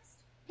what's next?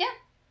 Yeah.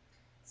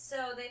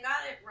 So they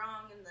got it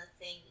wrong in the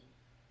thingy,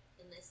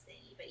 in this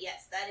thingy. But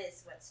yes, that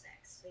is what's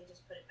next. They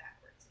just put it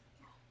backwards.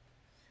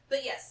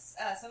 But yes,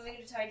 Something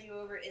to Tide You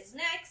Over is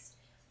next.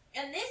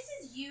 And this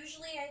is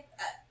usually,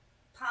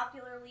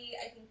 popularly,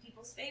 I think,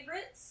 people's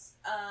favorites.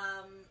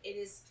 It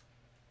is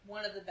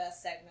one of the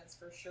best segments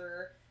for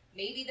sure.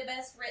 Maybe the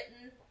best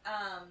written.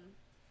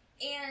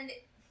 And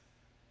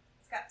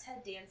it's got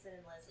Ted Danson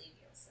and Leslie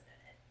Nielsen in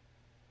it.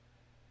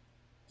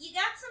 You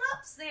got some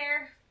ups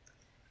there.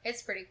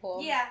 It's pretty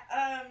cool. Yeah,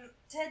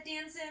 Ted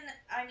Danson,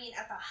 I mean,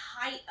 at the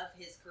height of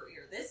his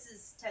career, this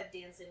is Ted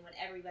Danson when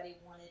everybody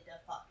wanted to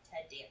fuck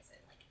Ted Danson.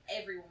 Like,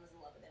 everyone was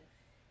in love with him.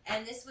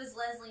 And this was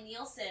Leslie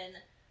Nielsen,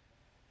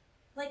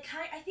 like,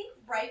 I think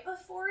right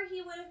before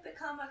he would have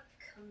become a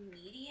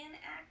comedian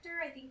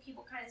actor. I think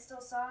people kind of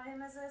still saw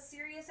him as a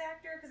serious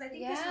actor, because I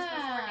think this was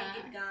before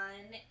Naked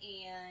Gun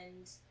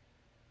and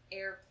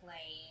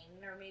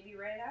Airplane, or maybe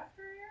right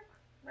after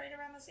right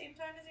around the same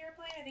time as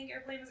Airplane. I think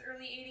Airplane was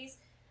early 80s.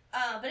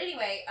 But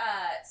anyway,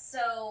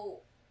 so,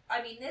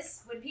 I mean,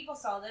 this, when people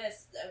saw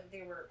this,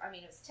 they were, I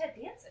mean, it was Ted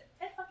Danson.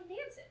 Ted fucking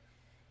Danson.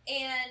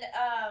 And,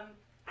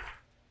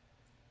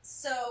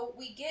 so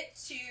we get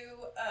to,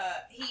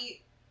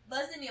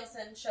 Leslie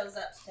Nielsen shows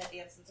up to Ted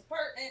Danson's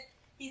apartment.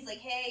 He's like,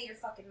 hey, you're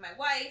fucking my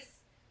wife.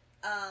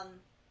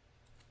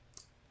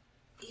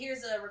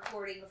 Here's a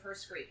recording of her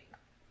screaming.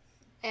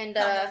 And,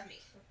 Come with me.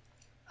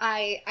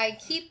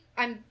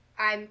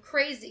 I'm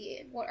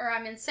crazy, or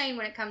I'm insane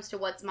when it comes to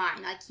what's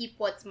mine. I keep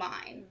what's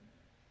mine.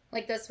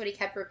 Like, that's what he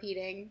kept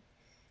repeating.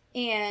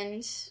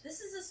 And This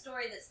is a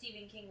story that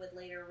Stephen King would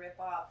later rip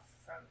off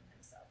from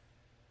himself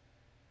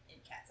in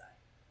Cat's Eye.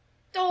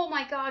 oh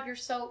my god, you're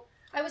so...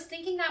 I was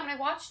thinking that when I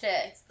watched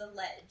it. It's The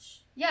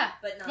Ledge. Yeah.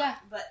 But not. Yeah.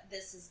 But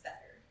this is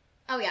better.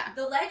 Oh, yeah.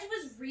 The Ledge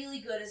was really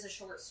good as a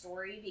short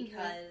story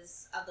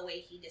because of the way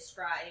he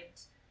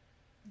described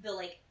the,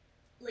 like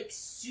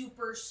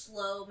super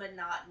slow,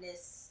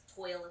 monotonous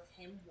toil of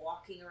him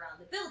walking around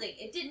the building.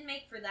 It didn't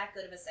make for that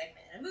good of a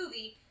segment in a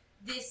movie.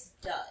 This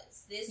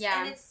does.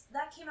 And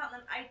that came out,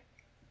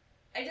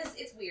 and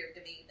it's weird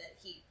to me that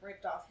he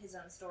ripped off his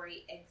own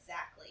story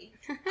exactly.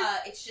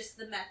 It's just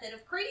the method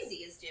of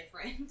crazy is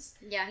different.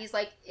 Yeah, he's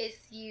like,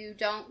 if you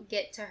don't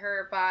get to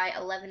her by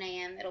 11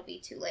 a.m., it'll be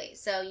too late.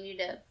 So you need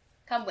to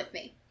come with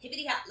me.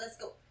 Hippity hop, let's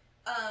go.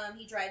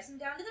 He drives him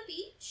down to the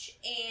beach,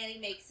 and he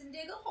makes him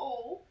dig a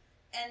hole,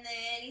 And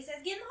then he says,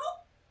 get in the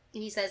hole.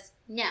 And he says,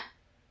 no.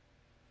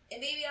 It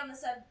may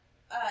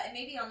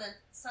be on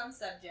some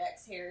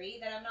subjects, Harry,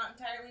 that I'm not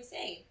entirely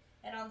saying.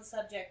 And on the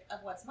subject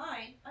of what's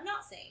mine, I'm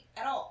not saying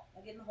at all.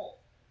 I get in the hole.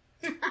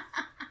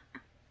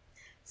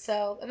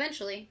 So,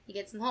 eventually, he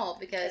gets in the hole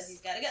because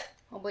he's got a gun.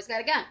 Homeboy's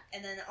got a gun.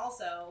 And then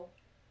also,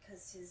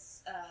 because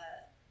his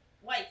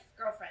wife,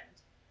 girlfriend,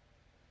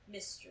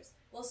 mistress.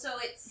 Well, so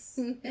it's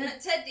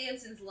Ted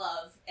Danson's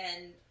love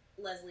and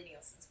Leslie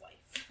Nielsen's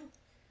wife.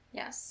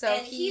 Yes, so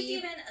and he's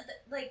even,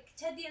 like,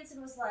 Ted Danson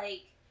was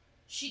like,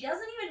 she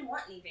doesn't even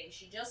want anything.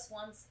 She just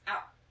wants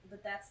out.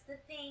 But that's the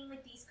thing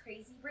with these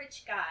crazy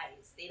rich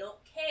guys. They don't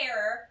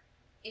care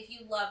if you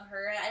love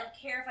her. I don't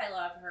care if I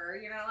love her.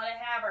 You're not allowed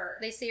to have her.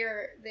 They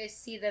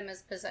see them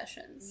as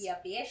possessions. Yeah,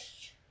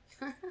 bitch.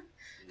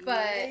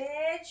 But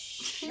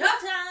bitch.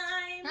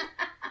 Showtime.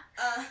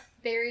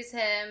 Buries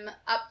him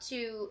up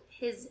to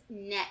his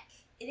neck.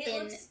 And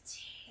it looks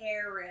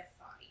terrifying.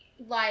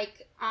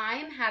 Like,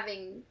 I'm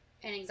having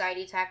an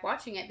anxiety attack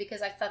watching it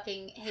because I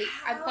fucking hate.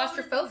 I'm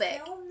claustrophobic. How did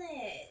they film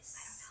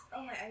this?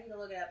 Oh my! I need to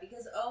look it up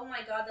because oh my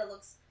god, that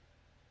looks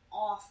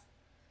awful.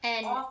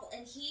 Awful.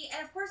 And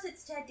of course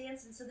it's Ted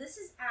Danson, so this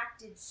is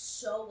acted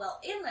so well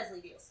in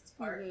Leslie Nielsen's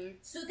part. Mm-hmm.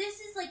 So this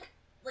is like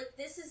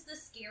this is the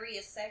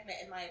scariest segment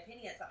in my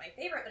opinion. It's not my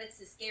favorite, but it's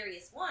the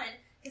scariest one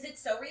because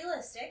it's so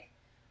realistic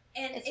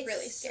and it's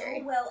really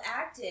scary. So well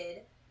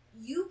acted.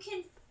 You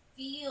can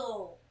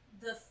feel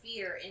the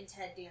fear in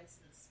Ted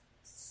Danson's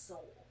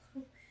soul.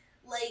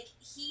 Like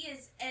he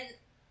is, and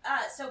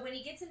so when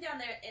he gets him down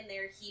there in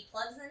there, he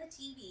plugs in a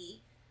TV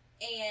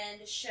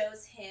and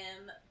shows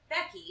him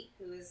Becky,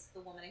 who is the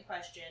woman in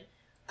question,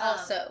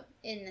 also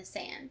in the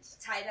sand,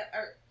 tied up,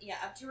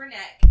 up to her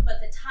neck.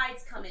 But the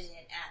tide's coming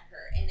in at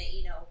her, and it,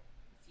 if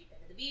you've been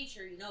to the beach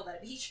or you know about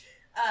a beach,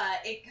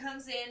 it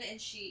comes in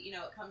and she,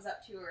 it comes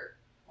up to her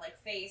like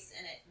face,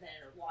 and then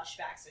it'll wash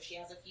back, so she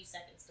has a few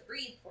seconds to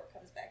breathe before it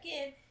comes back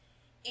in.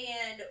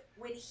 And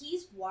when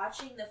he's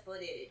watching the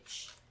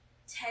footage,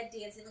 Ted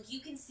Danson, like you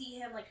can see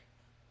him like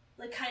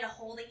kind of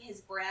holding his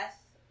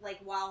breath like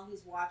while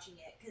he's watching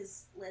it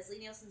because Leslie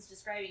Nielsen's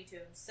describing to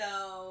him.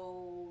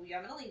 So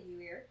I'm gonna leave you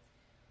here.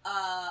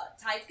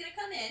 Tide's gonna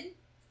come in,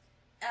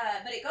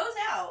 but it goes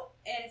out,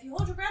 and if you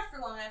hold your breath for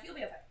long enough, you'll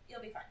be okay.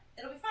 You'll be fine.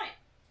 It'll be fine.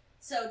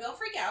 So don't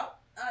freak out.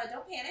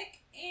 Don't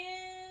panic,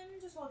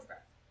 and just hold your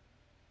breath.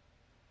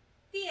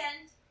 The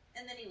end,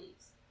 and then he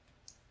leaves.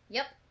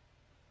 Yep.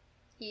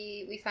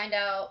 We find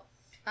out.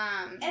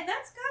 And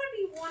that's gotta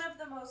be one of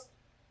the most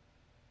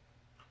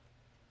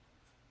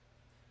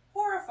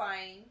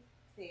horrifying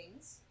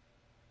things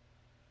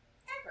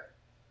ever.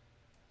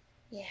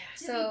 Yeah.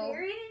 To be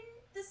buried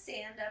in the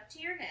sand up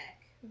to your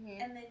neck,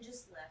 mm-hmm. and then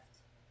just left.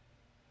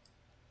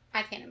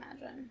 I can't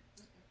imagine.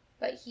 Mm-hmm.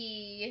 But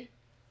he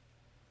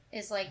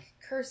is like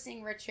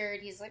cursing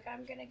Richard. He's like,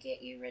 "I'm gonna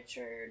get you,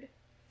 Richard."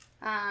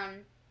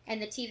 And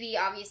the TV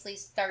obviously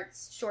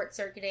starts short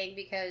circuiting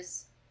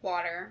because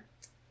water.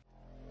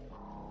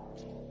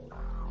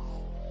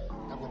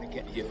 I'm gonna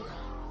get you.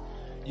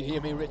 You hear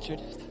me,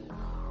 Richard?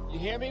 You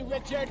hear me,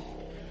 Richard?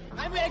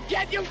 I'm gonna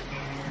get you!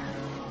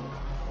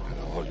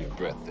 Hold your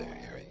breath there,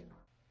 Harry.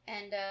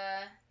 And,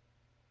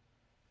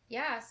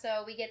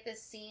 so we get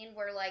this scene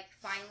where, like,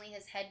 finally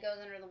his head goes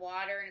under the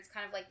water, and it's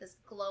kind of like this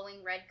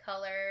glowing red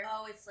color.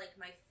 Oh, it's like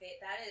my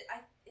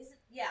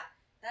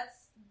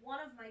that's one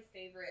of my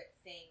favorite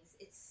things.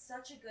 It's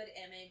such a good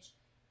image,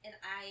 and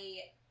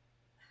I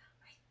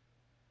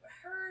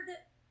heard,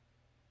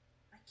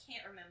 I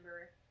can't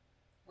remember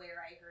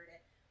where I heard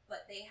it,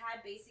 but they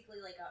had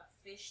basically like a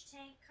fish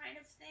tank kind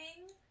of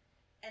thing,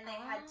 and they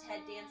had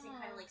Ted Danson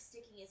kind of like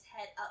sticking his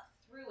head up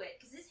through it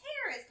because his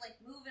hair is like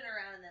moving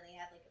around, and then they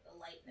had like the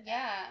light in the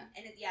back.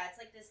 And it's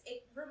like this.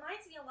 It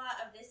reminds me a lot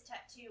of this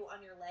tattoo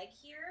on your leg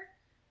here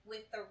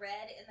with the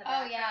red in the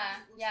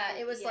background.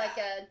 It was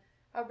like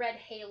a red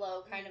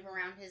halo kind of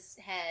around his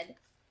head,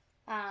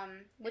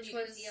 which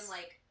was see him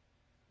like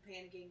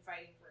panicking,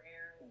 fighting for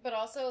air, but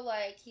also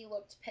like he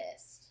looked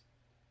pissed,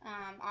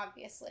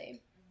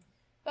 obviously.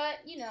 But,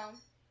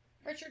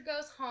 Richard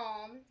goes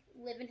home,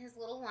 living his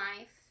little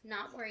life,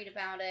 not worried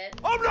about it.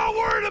 I'm not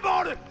worried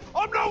about it!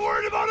 I'm not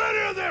worried about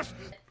any of this!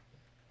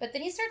 But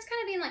then he starts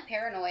kind of being, like,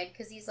 paranoid,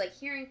 because he's, like,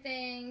 hearing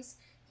things.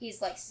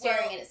 He's, like,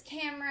 staring at his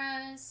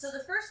cameras. So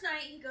the first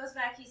night he goes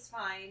back, he's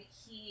fine.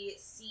 He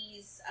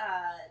sees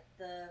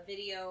the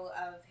video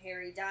of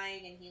Harry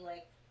dying, and he,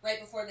 like, right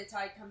before the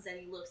tide comes in,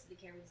 he looks at the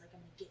camera, and he's like,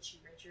 I'm gonna get you,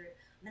 Richard.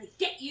 I'm gonna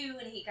get you!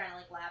 And he kind of,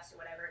 like, laughs or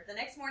whatever. The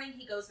next morning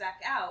he goes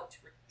back out to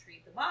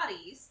retrieve the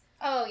bodies.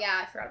 Oh,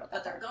 yeah, I forgot about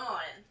that. But they're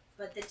gone.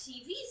 But the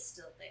TV's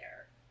still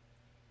there.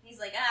 He's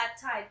like,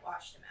 Tide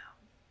washed him out.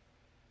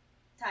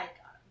 Tide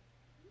got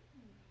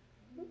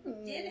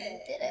him. Did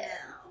it.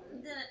 No.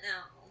 Didn't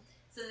know.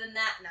 So then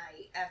that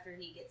night, after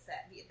he gets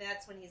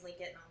that's when he's, like,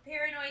 getting all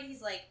paranoid.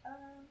 He's like,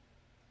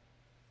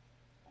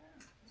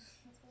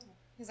 what's going on?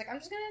 He's like, I'm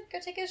just gonna go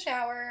take a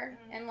shower.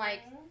 Mm-hmm. And,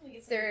 like,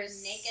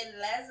 there's... naked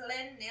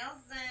Leslie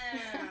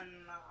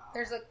Nielsen.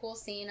 There's a cool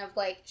scene of,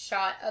 like,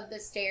 shot of the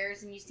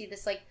stairs, and you see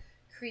this, like,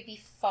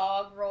 creepy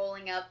fog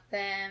rolling up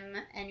them,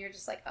 and you're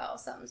just like, oh,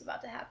 something's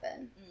about to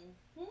happen.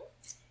 Mm-hmm.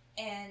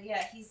 And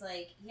yeah, he's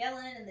like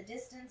yelling in the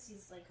distance.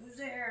 He's like, who's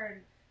there?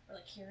 And we're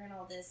like hearing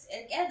all this.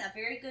 Again, a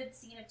very good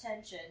scene of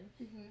tension.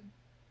 Mm-hmm.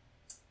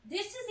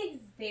 This is a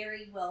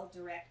very well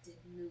directed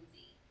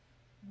movie.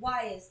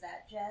 Why is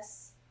that,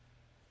 Jess?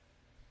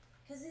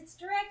 Because it's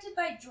directed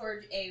by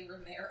George A.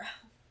 Romero.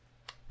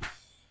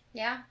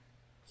 Yeah?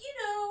 You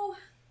know,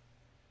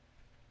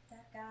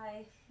 that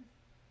guy.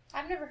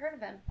 I've never heard of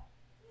him.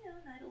 You know,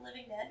 Night of the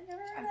Living Dead.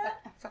 Never heard of that?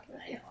 I'm fucking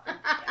with I you. know.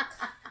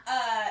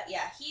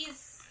 Yeah,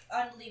 he's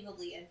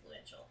unbelievably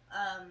influential.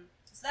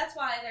 So that's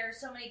why there are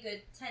so many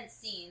good tense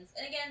scenes.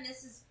 And again,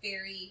 this is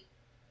very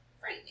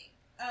frightening.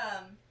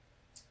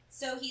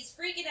 So he's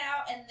freaking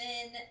out, and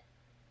then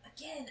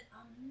again,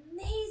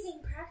 amazing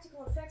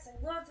practical effects. I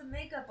love the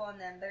makeup on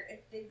them.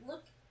 They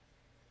look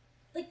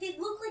like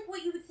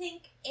what you would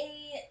think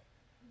a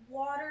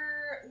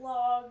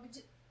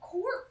waterlogged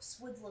corpse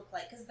would look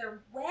like, because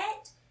they're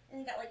wet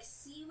and they got like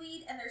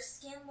seaweed, and their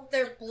skin looks.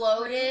 They're like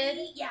bloated.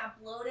 Pretty. Yeah,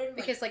 bloated.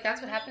 Because like that's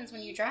what happens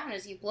when you drown,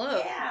 is you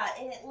bloat. Yeah,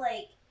 and it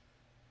like.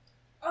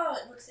 Oh,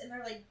 it looks, and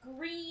they're like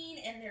green,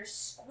 and they're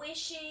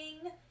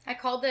squishing. I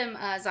called them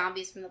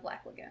zombies from the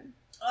Black Lagoon.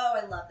 Oh,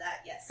 I love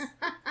that, yes.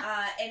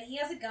 And he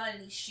has a gun,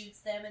 and he shoots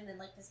them, and then,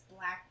 like, this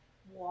black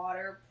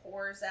water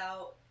pours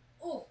out.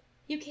 Ooh.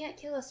 You can't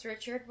kill us,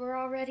 Richard. We're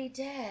already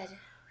dead.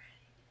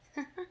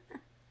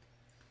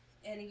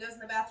 And he goes in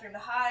the bathroom to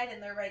hide,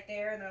 and they're right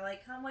there, and they're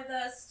like, come with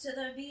us to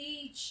the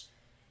beach.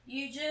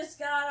 You just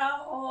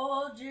gotta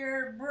hold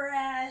your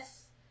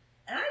breath.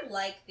 And I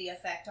like the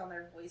effect on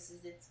their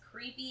voices. It's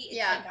creepy. It's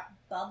like got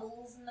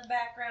bubbles in the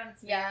background.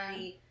 It's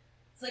very...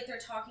 It's like they're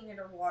talking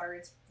underwater.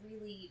 It's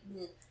really...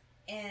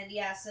 And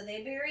yeah, so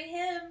they bury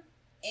him,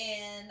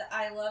 and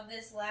I love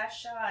this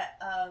last shot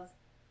of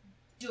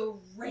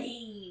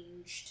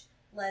deranged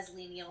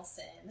Leslie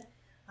Nielsen.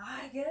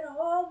 I can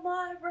hold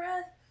my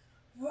breath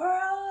for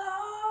a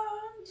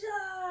long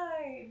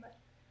time.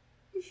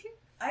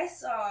 I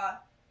was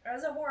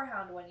a horror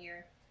hound one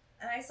year,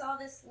 and I saw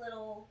this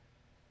little,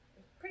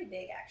 pretty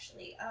big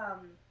actually,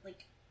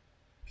 like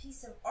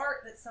piece of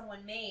art that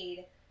someone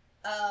made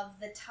of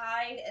the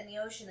tide and the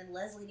ocean and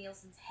Leslie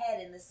Nielsen's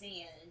head in the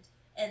sand.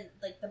 And,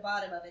 like, the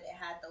bottom of it, it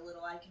had the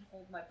little I can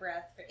hold my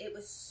breath. It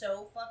was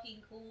so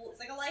fucking cool. It's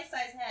like a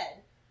life-size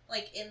head.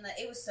 Like,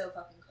 it was so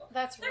fucking cool.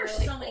 That's really cool.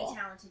 There's so many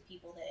talented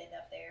people that end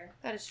up there.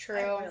 That is true.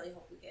 I really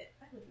hope I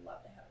would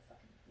love to have a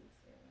fucking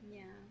booth there.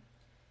 Yeah.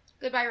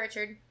 Goodbye,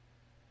 Richard.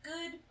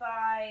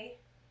 Goodbye,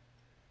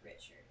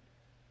 Richard.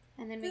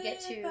 And then we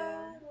get to...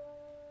 Watson.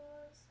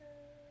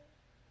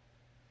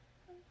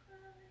 Did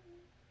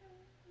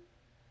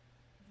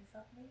you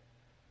fuck me?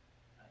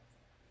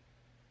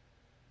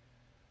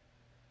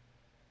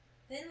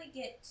 Then we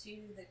get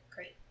to the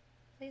crate.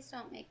 Please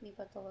don't make me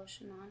put the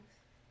lotion on.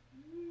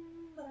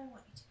 But I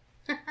want you to.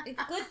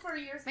 It's good for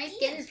your skin. My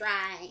skin is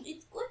dry.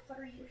 It's good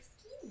for your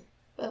skin.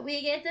 But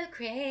we get the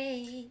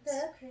crate.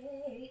 The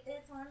crate.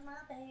 This one's my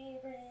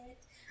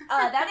favorite.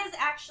 That is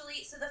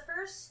actually... So the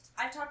first...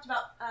 I talked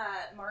about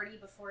Marty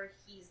before.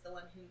 He's the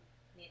one who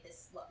made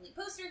this lovely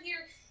poster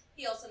here.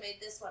 He also made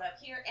this one up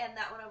here. And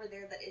that one over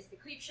there that is the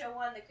Creepshow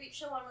one. The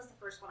Creepshow one was the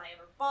first one I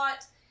ever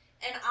bought.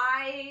 And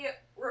I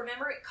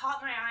remember it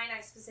caught my eye, and I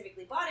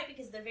specifically bought it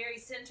because the very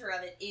center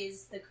of it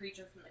is the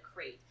creature from the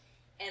crate.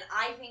 And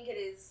I think it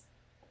is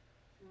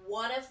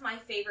one of my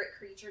favorite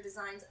creature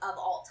designs of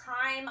all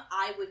time.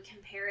 I would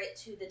compare it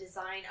to the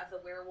design of the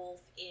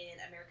werewolf in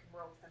American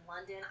Werewolf in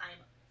London.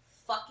 I'm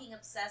fucking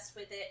obsessed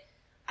with it.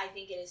 I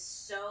think it is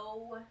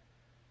so...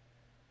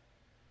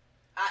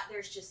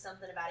 there's just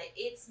something about it.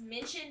 It's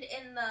mentioned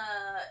in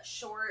the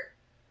short,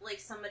 like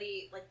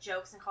somebody like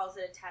jokes and calls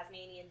it a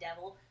Tasmanian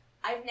devil.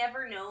 I've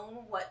never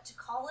known what to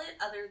call it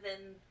other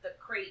than the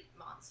crate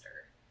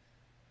monster.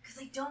 Because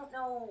I don't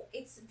know,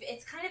 it's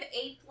kind of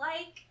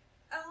ape-like,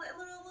 a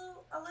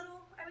little,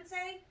 I would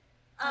say.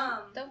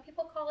 Don't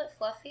people call it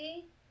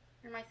Fluffy?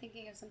 Or am I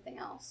thinking of something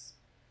else?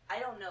 I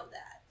don't know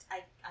that.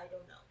 I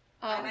don't know.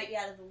 I might be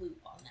out of the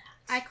loop on that.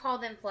 I call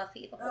them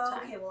Fluffy the whole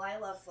time. Okay, well I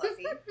love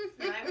Fluffy,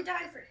 and I would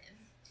die for him.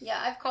 Yeah,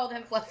 I've called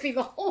him Fluffy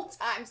the whole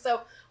time,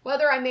 so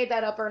whether I made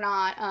that up or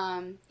not,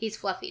 he's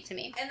Fluffy to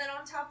me. And then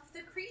on top of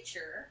the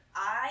creature,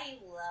 I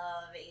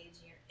love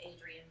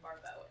Adrienne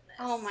Barbeau in this.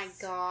 Oh my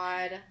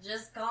god.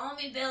 Just call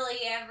me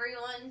Billy,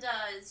 everyone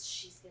does.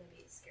 She's gonna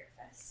be at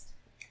Scarefest.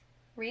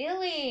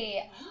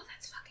 Really? Oh,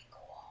 that's fucking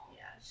cool.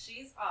 Yeah,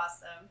 she's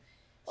awesome.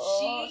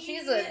 Oh,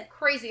 she's a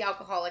crazy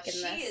alcoholic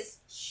in this. She is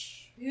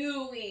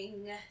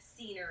chewing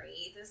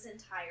scenery this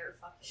entire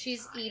fucking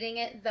She's time. eating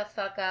it the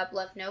fuck up,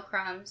 left no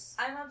crumbs.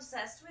 I'm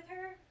obsessed with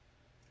her,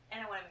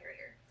 and I want to marry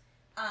her.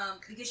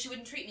 Because she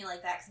wouldn't treat me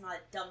like that, because I'm not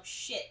a dumb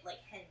shit like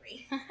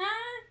Henry.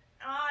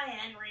 Oh,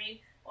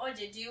 Henry, what'd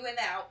you do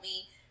without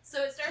me?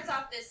 So it starts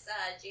off this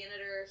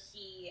janitor,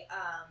 he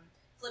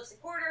flips a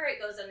quarter, it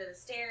goes under the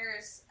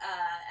stairs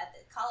at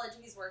the college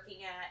he's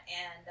working at,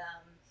 and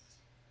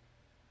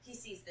he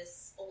sees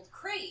this old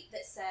crate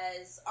that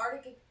says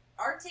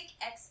Arctic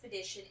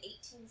Expedition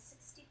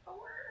 1864?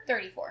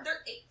 34.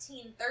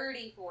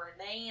 1834.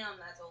 Damn,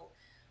 that's old.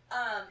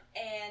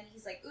 And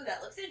he's like, ooh,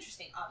 that looks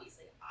interesting.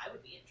 Obviously, I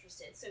would be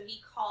interested. So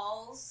he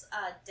calls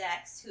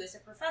Dex, who is a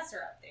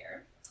professor up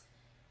there.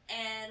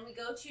 And we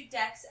go to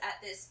Dex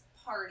at this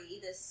party,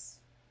 this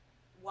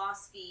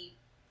waspy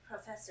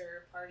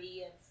professor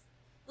party of...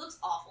 Looks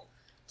awful.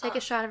 Take a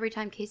shot every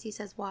time Casey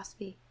says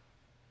waspy.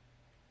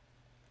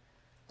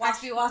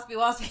 Waspy.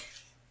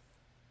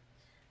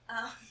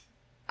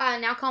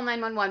 Now call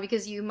 911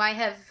 because you might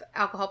have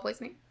alcohol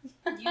poisoning.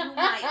 You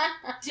might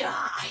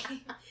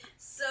die.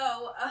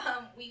 So,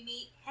 we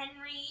meet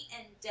Henry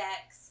and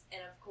Dex,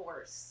 and of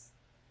course,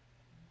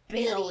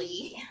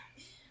 Billy.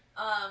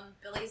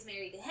 Billy's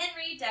married to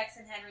Henry. Dex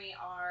and Henry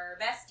are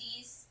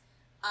besties.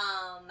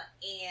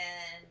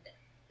 And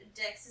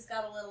Dex has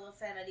got a little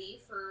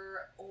affinity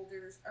for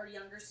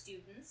younger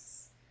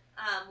students.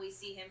 We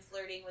see him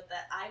flirting with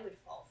that. I would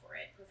fall for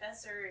it.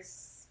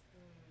 Professors,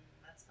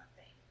 that's my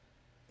thing.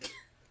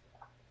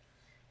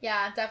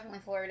 Yeah, definitely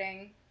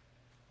flirting.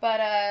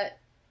 But,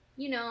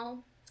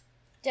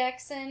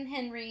 Dex and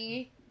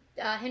Henry,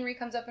 Henry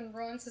comes up and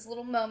ruins his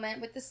little moment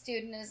with the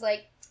student and is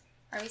like,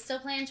 are we still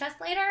playing chess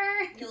later?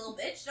 You little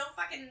bitch, don't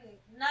fucking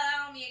nut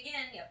on me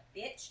again, you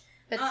bitch.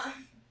 But,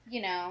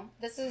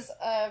 this is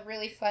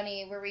really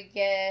funny where we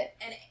get...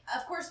 And,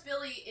 of course,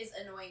 Billy is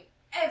annoying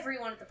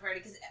everyone at the party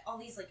because all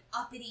these, like,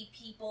 uppity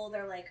people,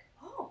 they're like,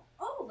 oh,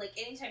 like,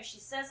 anytime she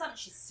says something,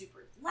 she's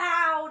super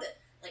loud,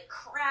 like,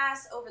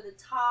 crass, over the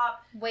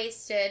top.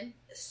 Wasted.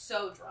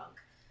 So drunk.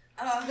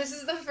 This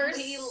is the first...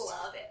 We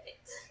love it.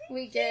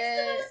 We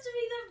get... He's supposed to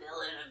be the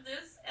villain of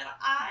this, and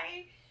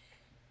I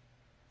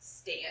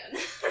stan.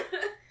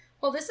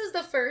 Well, this is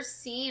the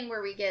first scene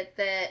where we get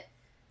that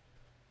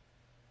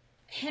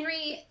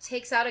Henry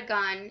takes out a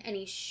gun and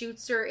he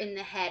shoots her in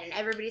the head, and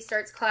everybody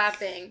starts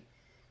clapping.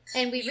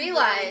 And we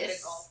realize... Really get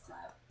a golf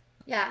clap.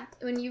 Yeah,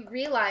 when you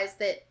realize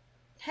that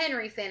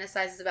Henry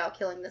fantasizes about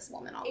killing this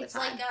woman all the time. It's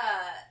like,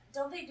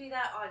 don't they do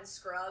that on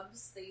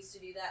Scrubs? They used to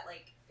do that,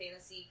 like,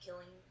 fantasy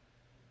killing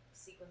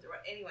sequence or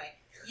what. Anyway,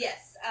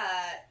 yes,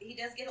 he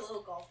does get a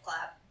little golf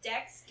clap.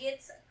 Dex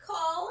gets a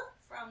call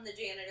from the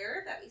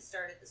janitor that we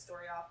started the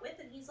story off with,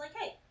 and he's like,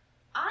 hey,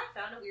 I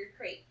found a weird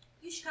crate.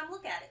 You should come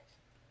look at it.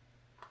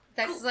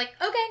 Dex is like,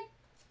 okay.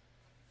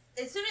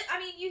 As soon as,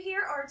 you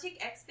hear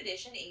Arctic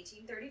Expedition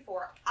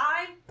 1834,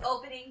 I'm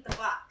opening the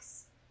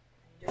box.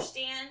 I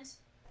understand,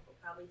 I will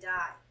probably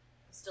die.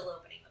 I'm still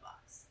opening the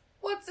box.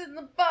 What's in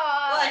the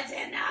box? What's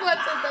in the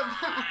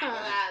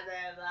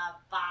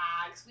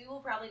box? We will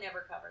probably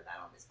never cover that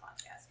on this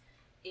podcast.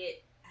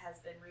 It has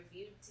been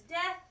reviewed to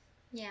death.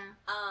 Yeah.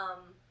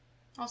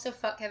 Also,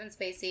 fuck Kevin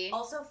Spacey.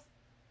 Also,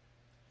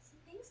 some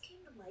things came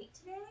to light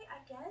today,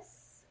 I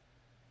guess.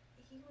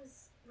 He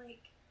was,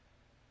 like,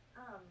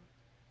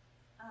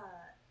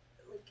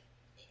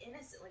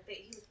 innocent. Like,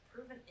 he was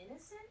proven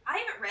innocent. I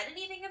haven't read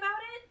anything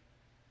about it,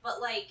 but,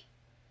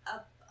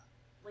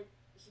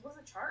 he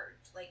wasn't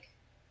charged.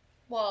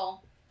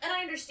 Well... And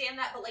I understand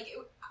that, but,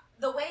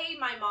 the way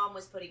my mom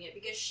was putting it,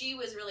 because she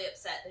was really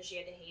upset that she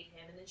had to hate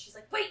him, and then she's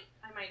like, wait,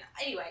 I might not.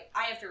 Anyway,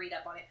 I have to read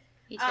up on it.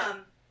 Me too.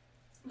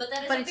 But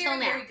that is a very,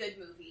 very good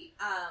movie.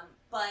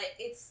 But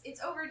it's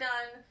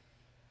overdone,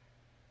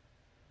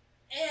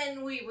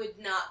 and we would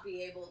not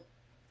be able...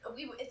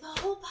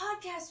 the whole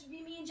podcast would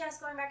be me and Jess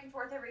going back and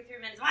forth every 3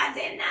 minutes. What's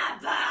in the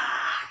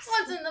box?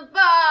 What's in the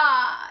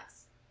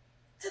box?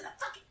 It's in the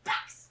fucking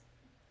box!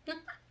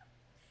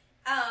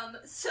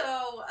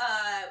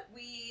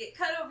 We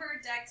cut over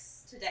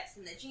to Dex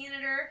and the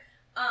janitor,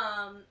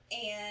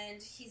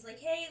 and he's like,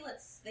 hey,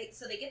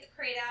 so they get the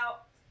crate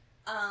out,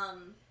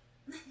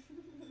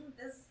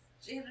 this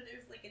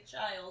janitor's like a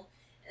child,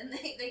 and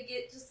they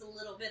get just a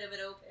little bit of it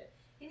open,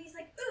 and he's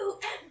like, ooh,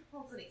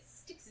 emeralds, and he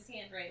sticks his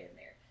hand right in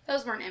there.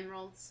 Those weren't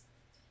emeralds.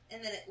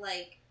 And then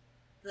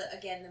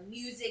the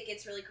music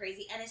gets really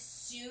crazy, and as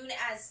soon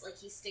as,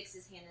 he sticks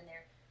his hand in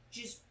there,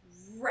 just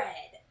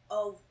red,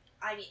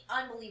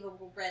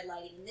 unbelievable red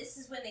lighting. And this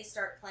is when they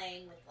start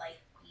playing with,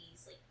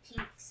 these,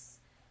 pinks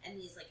and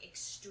these,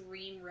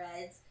 extreme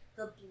reds.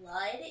 The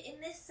blood in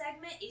this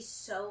segment is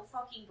so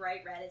fucking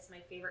bright red. It's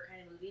my favorite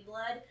kind of movie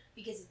blood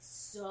because it's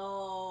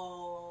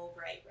so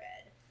bright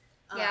red.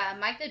 Yeah,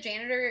 Mike the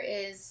janitor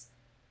is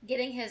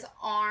getting his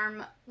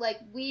arm,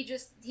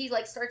 he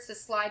starts to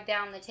slide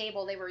down the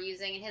table they were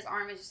using, and his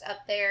arm is just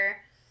up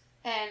there.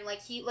 And,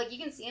 you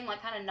can see him,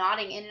 kind of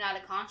nodding in and out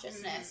of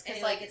consciousness.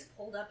 Because, it's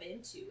pulled up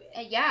into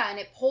it. Yeah, and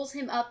it pulls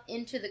him up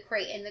into the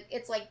crate. And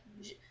it's,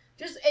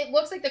 it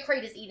looks like the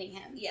crate is eating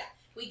him. Yeah.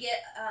 We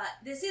get,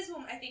 this is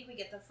when I think we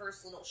get the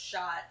first little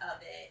shot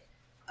of it,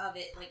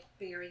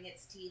 baring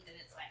its teeth. And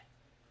it's like,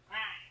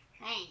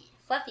 hey,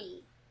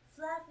 Fluffy.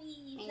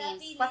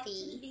 Fluffy,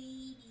 Fluffy.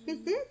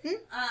 baby.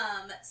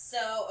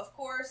 So, of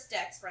course,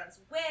 Dex runs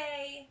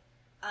away.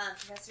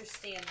 Professor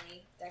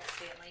Stanley, Dex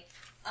Stanley.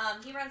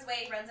 He runs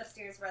away, runs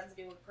upstairs, runs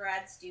into a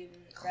grad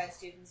student. Grad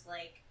student's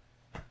like,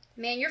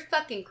 man, you're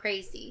fucking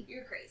crazy.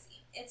 You're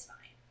crazy. It's fine.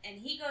 And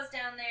he goes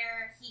down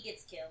there, he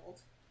gets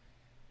killed.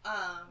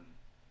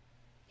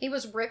 He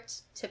was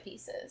ripped to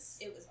pieces.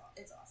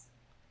 It's awesome.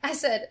 I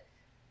said,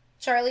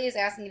 Charlie is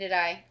asking to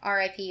die,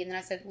 R.I.P. And then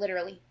I said,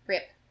 literally,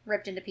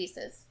 ripped into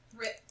pieces.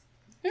 Rip.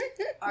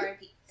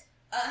 R.I.P.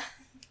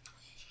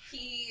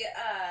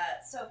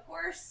 So of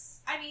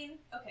course, I mean,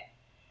 okay.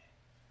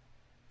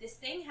 This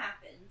thing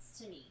happens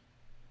to me,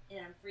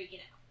 and I'm freaking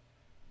out.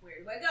 Where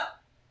do I go?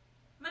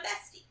 My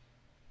bestie.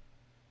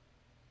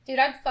 Dude,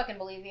 I'd fucking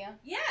believe you.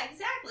 Yeah,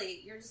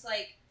 exactly. You're just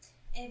like,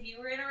 if you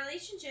were in a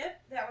relationship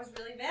that was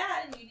really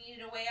bad and you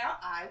needed a way out,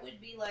 I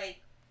would be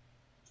like,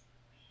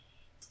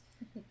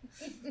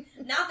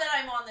 not that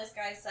I'm on this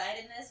guy's side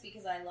in this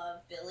because I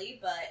love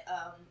Billy, but,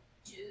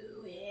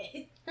 do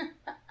it.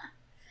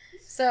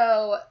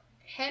 So,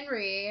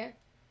 Henry,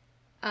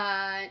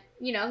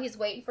 he's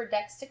waiting for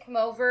Dex to come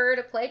over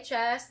to play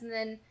chess, and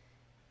then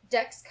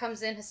Dex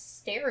comes in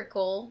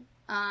hysterical,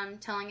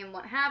 telling him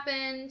what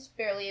happened,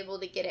 barely able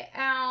to get it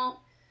out.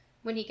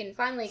 When he can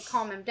finally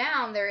calm him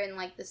down, they're in,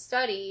 like, the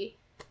study,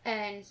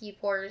 and he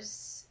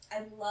pours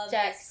I love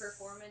Dex. this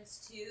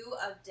performance, too,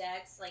 of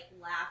Dex, like,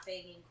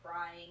 laughing and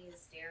crying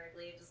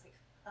hysterically, just like,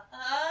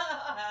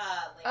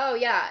 like, oh,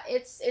 yeah,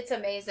 it's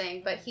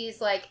amazing, but he's,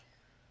 like,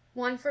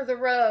 one for the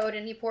road,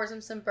 and he pours him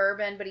some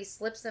bourbon, but he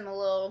slips him a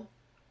little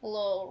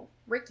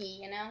Ricky,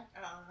 you know?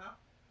 uh-huh.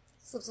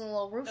 Slips him a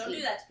little roofie. Don't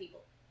do that to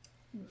people.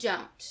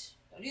 Don't.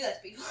 Don't do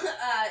that to people.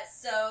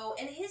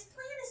 And his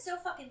plan is so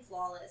fucking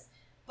flawless.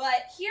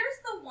 But here's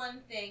the one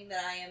thing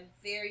that I am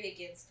very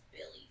against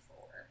Billy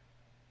for.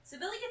 So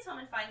Billy gets home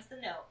and finds the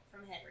note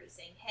from Henry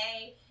saying,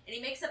 hey, and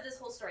he makes up this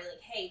whole story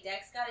like, hey,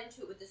 Dex got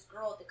into it with this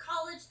girl at the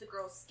college. The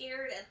girl's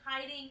scared and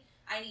hiding.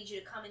 I need you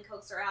to come and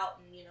coax her out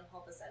and,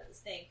 help us out of this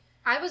thing.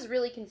 I was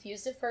really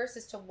confused at first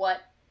as to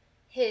what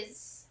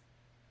his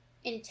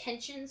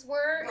intentions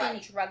were in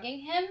drugging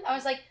him. I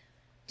was like,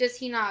 does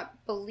he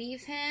not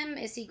believe him?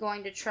 Is he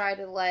going to try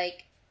to,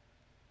 like...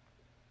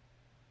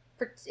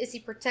 Is he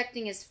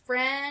protecting his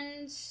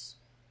friend?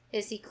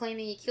 Is he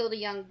claiming he killed a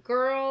young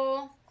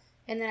girl?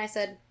 And then I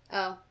said,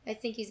 oh, I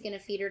think he's going to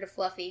feed her to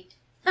Fluffy.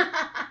 and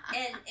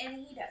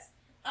he does.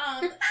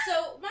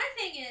 So my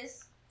thing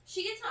is,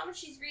 she gets home and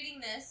she's reading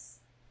this.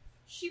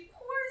 She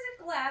pours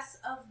a glass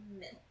of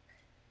milk.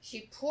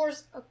 She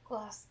pours a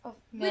glass of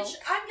milk. Which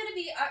I'm going to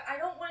be, I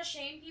don't want to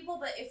shame people,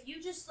 but if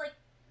you just, like,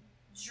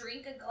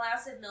 drink a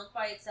glass of milk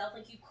by itself,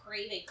 like you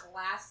crave a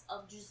glass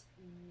of just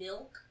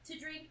milk to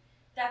drink,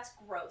 that's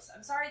gross.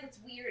 I'm sorry, that's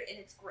weird and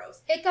it's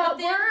gross. It got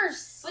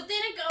worse. But then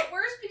it got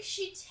worse because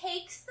she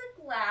takes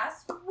the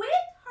glass with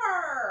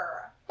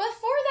her. Before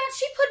that,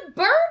 she put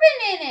bourbon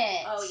in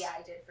it. Oh, yeah,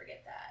 I did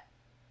forget that.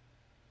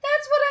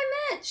 That's what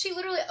I meant. She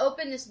literally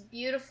opened this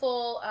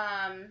beautiful,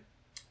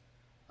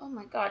 oh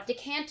my god,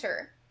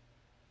 decanter.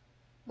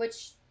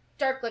 Which,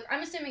 dark liquor,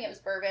 I'm assuming it was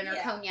bourbon or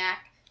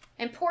cognac,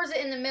 and pours it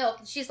in the milk,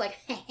 and she's like,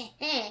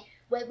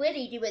 what would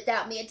he do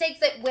without me? And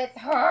takes it with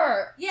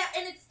her. Yeah,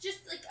 and it's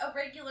just like a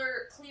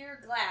regular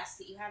clear glass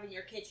that you have in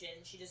your kitchen,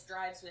 and she just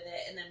drives with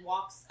it and then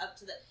walks up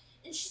to the...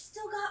 And she's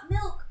still got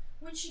milk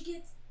when she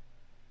gets...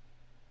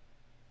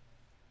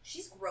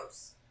 She's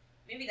gross.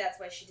 Maybe that's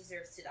why she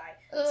deserves to die.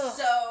 Ugh,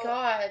 so,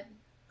 God.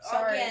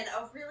 Sorry. Again,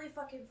 a really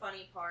fucking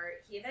funny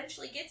part. He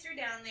eventually gets her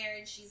down there,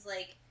 and she's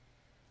like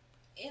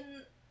in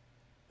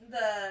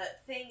the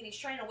thing, and he's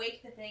trying to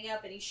wake the thing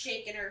up, and he's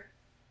shaking her.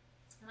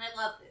 And I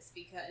love this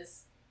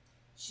because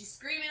she's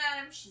screaming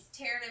at him, she's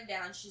tearing him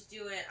down, she's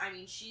doing,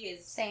 she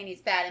is saying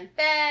he's bad in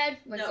bed.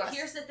 No,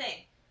 here's the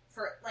thing.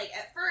 For, like,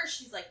 at first,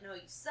 she's like, no,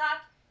 you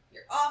suck,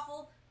 you're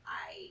awful,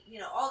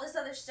 all this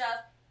other stuff,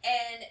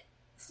 and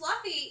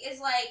Fluffy is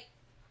like,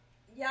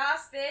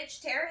 yas,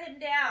 bitch, tear him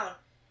down.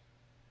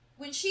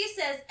 When she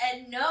says,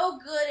 and no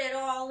good at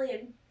all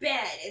in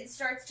bed, and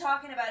starts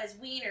talking about his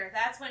wiener,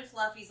 that's when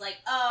Fluffy's like,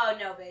 oh,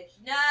 no, bitch.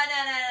 No,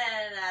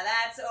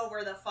 that's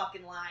over the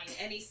fucking line.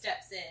 And he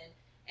steps in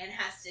and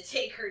has to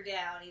take her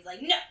down. He's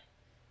like, no!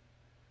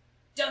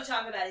 Don't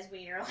talk about his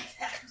wiener like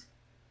that.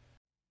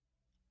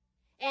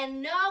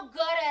 And no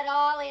good at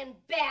all in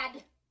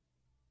bed.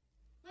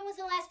 When was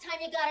the last time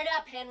you got it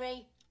up,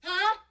 Henry?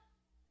 Huh?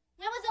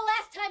 When was the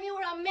last time you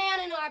were a man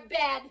in our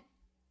bed?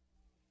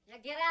 Now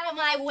get out of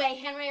my way,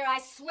 Henry, or I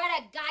swear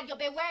to God you'll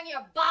be wearing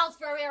your balls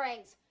for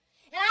earrings.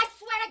 And I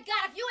swear to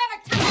God, if you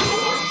ever touch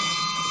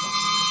me...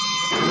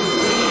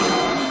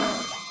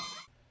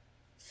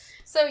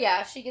 So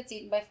yeah, she gets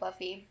eaten by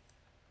Fluffy.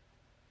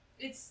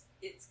 It's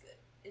good.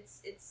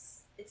 It's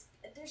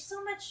there's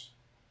so much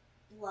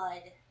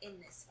blood in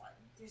this one.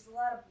 There's a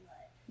lot of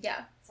blood.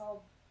 Yeah. It's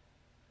all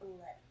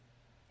bloody.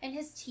 And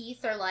his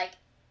teeth are like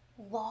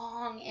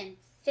long and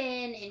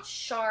thin and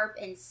sharp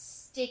and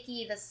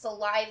sticky. The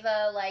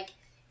saliva, like,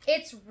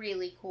 it's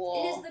really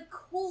cool. It is the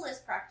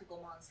coolest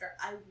practical monster.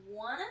 I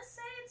want to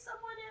say it's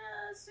someone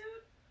in a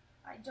suit.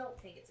 I don't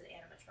think it's an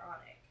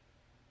animatronic.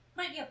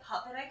 Might be a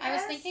puppet, I guess. I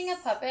was thinking a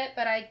puppet,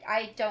 but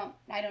I don't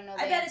know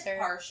the answer. I bet it's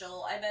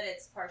partial. I bet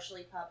it's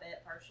partially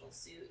puppet, partial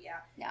suit.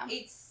 Yeah. Yeah.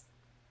 It's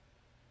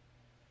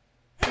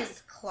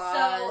his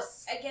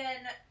claws. So again,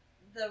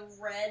 the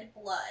red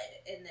blood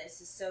in this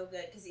is so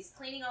good because he's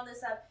cleaning all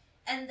this up,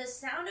 And the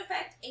sound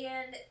effect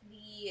and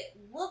the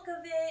look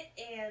of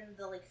it and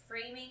the, like,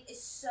 framing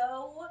is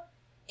so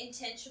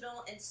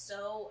intentional and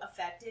so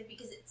effective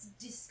because it's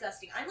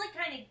disgusting. I'm, like,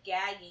 kind of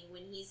gagging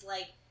when he's,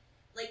 like,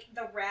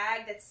 the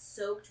rag that's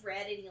soaked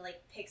red and he,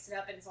 like, picks it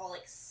up and it's all,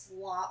 like,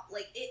 slop.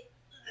 Like, it...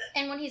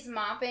 And when he's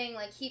mopping,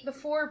 like,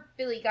 before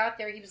Billy got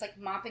there, he was, like,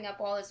 mopping up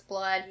all his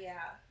blood.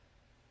 Yeah.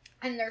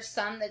 And there's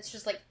some that's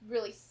just, like,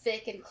 really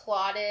thick and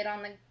clotted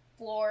on the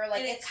floor.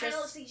 Like, and it kind of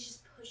looks like he's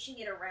just pushing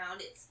it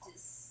around. It's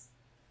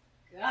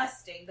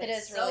disgusting, but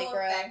it's so really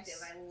gross.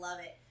 effective. I love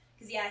it.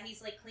 Because, yeah,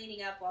 he's, like,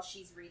 cleaning up while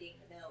she's reading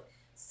the note.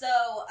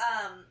 So,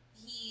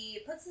 he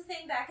puts the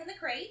thing back in the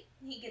crate.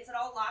 He gets it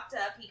all locked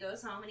up. He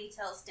goes home and he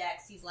tells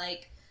Dex, he's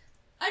like,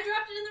 I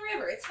dropped it in the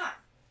river. It's fine.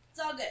 It's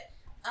all good.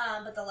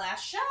 But the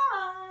last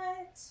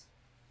shot...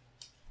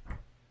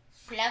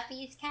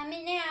 Fluffy's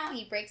coming out.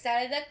 He breaks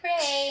out of the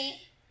crate.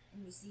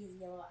 And you see his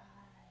yellow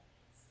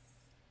eyes.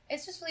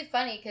 It's just really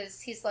funny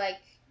because he's like,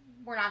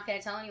 we're not going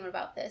to tell anyone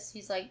about this.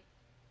 He's like,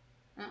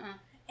 And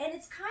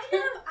it's kind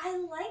of, I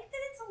like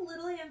that it's a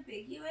little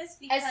ambiguous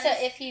because... As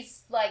to if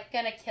he's, like,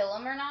 going to kill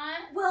him or not.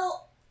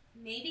 Well,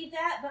 maybe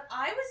that, but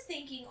I was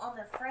thinking on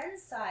the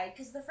friend's side,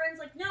 because the friend's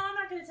like, no, I'm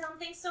not going to tell him,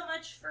 thanks so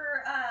much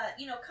for,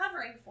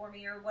 covering for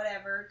me or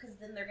whatever, because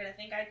then they're going to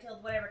think I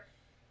killed whatever.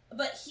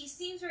 But he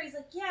seems where he's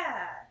like,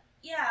 yeah,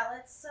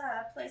 let's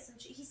play some...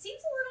 He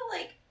seems a little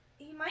like,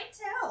 he might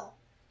tell.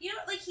 You know,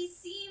 like, he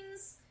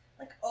seems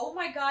like, oh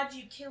my god,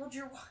 you killed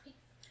your wife.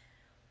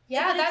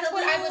 Yeah, that's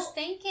what I was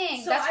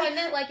thinking. So that's what I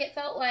meant. Like, it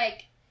felt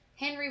like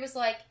Henry was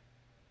like,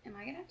 am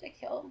I going to have to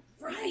kill?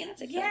 Right. Am I going to have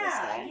to kill this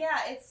guy? Yeah,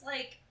 it's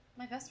like...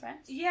 My best friend?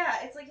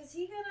 Yeah, it's like,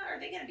 are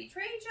they going to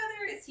betray each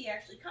other? Is he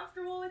actually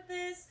comfortable with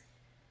this?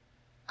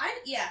 I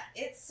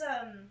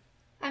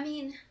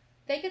mean,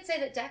 they could say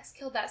that Dex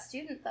killed that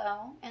student,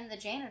 though, and the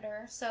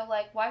janitor, so,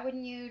 like, why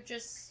wouldn't you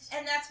just...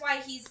 And that's why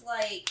he's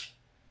like,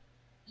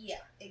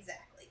 yeah,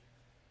 exactly.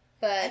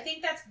 But I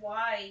think that's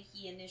why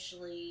he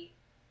initially...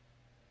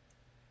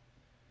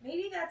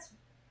 Maybe that's...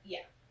 Yeah.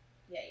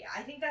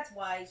 I think that's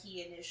why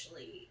he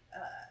initially...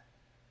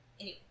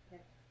 Anyway.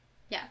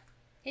 Yeah.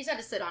 He's had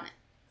to sit on it.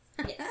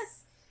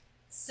 Yes.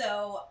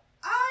 So,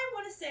 I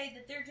want to say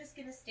that they're just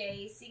going to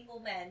stay single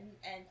men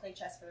and play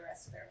chess for the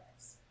rest of their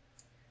lives.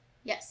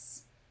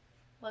 Yes.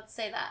 Let's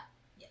say that.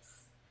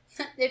 Yes.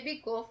 It'd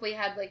be cool if we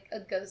had, like, a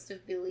ghost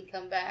of Billy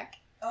come back.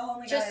 Oh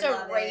my god, Just I a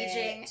love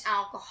raging,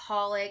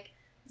 alcoholic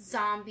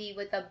zombie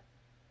with a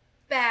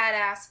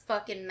badass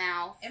fucking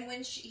mouth. And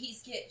when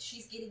she's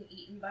getting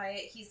eaten by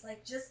it, he's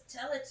like, just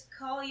tell it to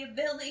call you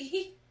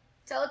Billy.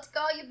 Tell it to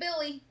call you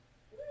Billy.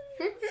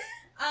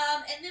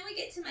 And then we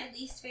get to my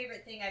least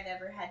favorite thing I've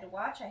ever had to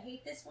watch. I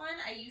hate this one.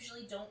 I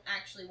usually don't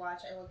actually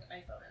watch. I look at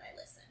my phone and I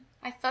listen.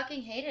 I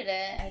fucking hated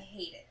it. I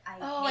hate it.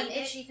 I'm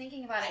itchy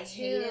thinking about it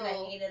too. I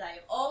hate it. I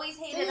have always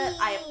hated it.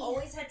 I have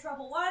always had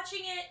trouble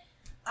watching it.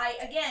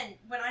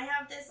 When I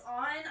have this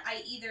on,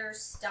 I either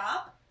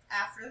stop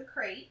after the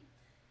crate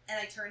and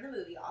I turn the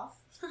movie off,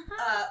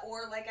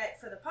 or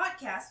for the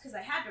podcast, because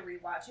I had to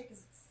rewatch it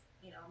because it's,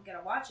 I'm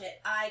gonna watch it.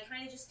 I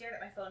kind of just stared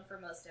at my phone for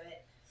most of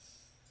it.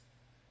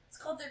 It's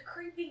called They're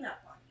Creeping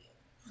Up on You.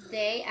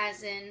 They,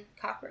 as in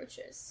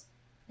cockroaches,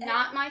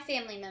 not my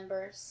family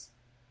members.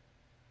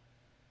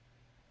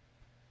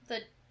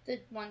 The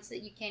ones that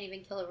you can't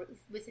even kill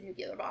with a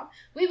nuclear bomb.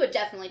 We would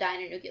definitely die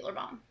in a nuclear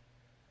bomb.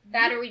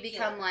 That, or we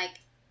become like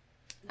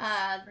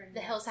the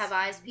Hills Have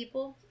Eyes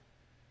people.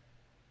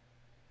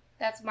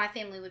 That's my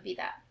family would be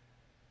that.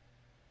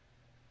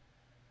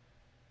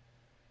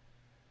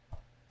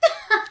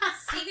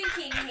 Stephen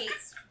King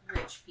hates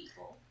rich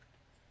people.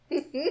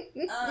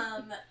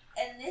 And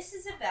this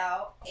is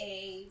about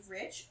a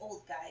rich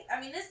old guy. I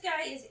mean, this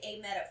guy is a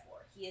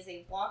metaphor. He is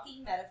a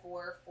walking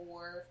metaphor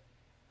for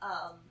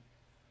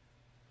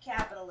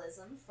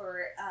capitalism,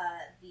 for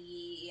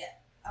the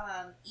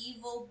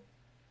evil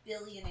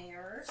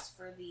billionaires,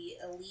 for the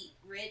elite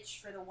rich,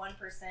 for the 1%.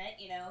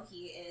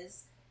 He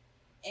is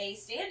a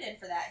stand-in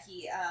for that.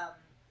 He,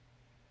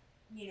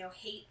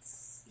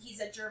 hates... He's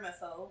a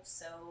germaphobe,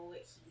 so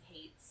he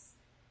hates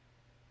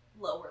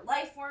lower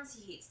life forms.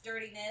 He hates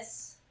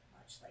dirtiness,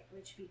 much like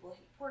rich people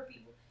hate poor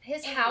people.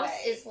 His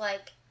house is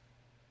like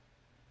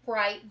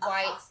bright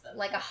white,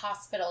 like a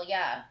hospital.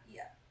 Yeah,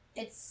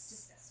 it's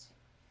disgusting.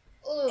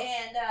 Ooh.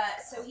 And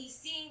so he's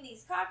seeing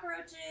these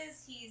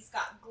cockroaches. He's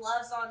got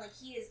gloves on, like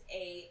he is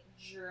a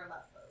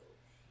germaphobe.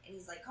 And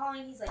he's like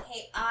calling. He's like,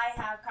 "Hey, I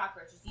have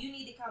cockroaches. You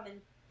need to come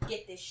and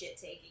get this shit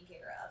taken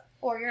care of,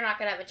 or you're not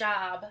gonna have a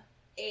job."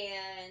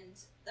 And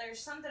there's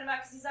something about,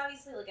 because he's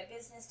obviously like a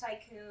business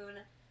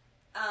tycoon.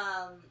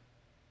 I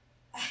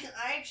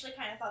actually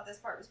kind of thought this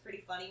part was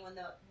pretty funny when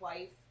the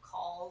wife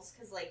calls,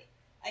 because, like,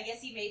 I guess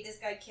he made this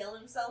guy kill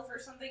himself or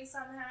something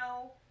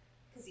somehow,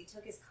 because he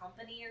took his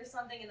company or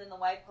something, and then the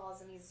wife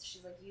calls and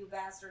she's like, "You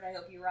bastard, I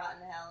hope you rot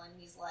in hell," and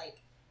he's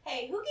like,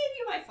 "Hey, who gave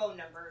you my phone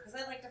number? Because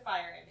I'd like to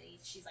fire him." And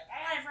she's like, "I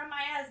got it from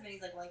my husband."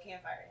 He's like, "Well, I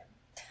can't fire him."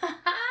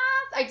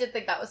 I did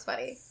think that was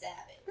funny.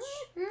 Savage.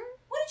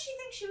 What did she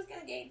think she was going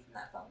to gain from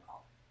that phone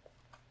call?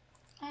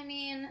 I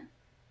mean,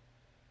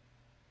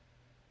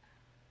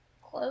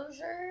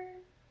 closure?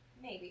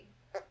 Maybe.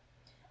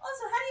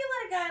 Also, how do you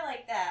let a guy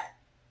like that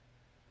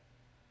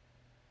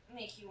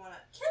make you want to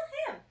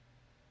kill him?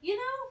 You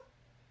know?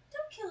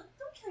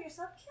 Don't kill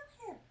yourself.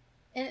 Kill him.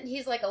 And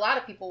he's like, a lot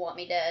of people want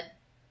me dead.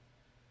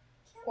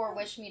 Kill Or him.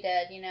 wish me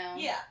dead, you know?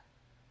 Yeah.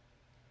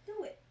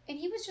 Do it. And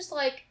he was just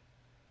like,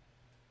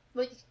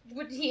 when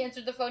he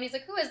answered the phone, he's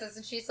like, who is this?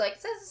 And she's like,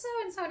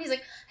 so-and-so. And he's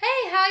like,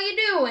 hey, how you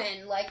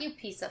doing? Like, you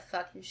piece of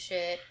fucking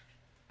shit.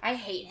 I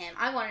hate him.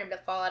 I wanted him to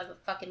fall out of a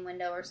fucking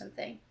window or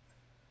something.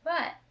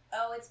 But.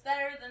 Oh, it's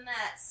better than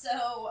that.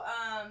 So,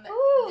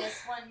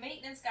 this one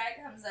maintenance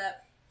guy comes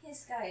up.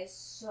 This guy is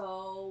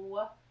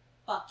so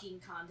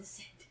fucking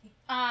condescending.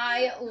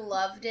 I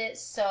loved it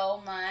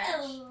so much.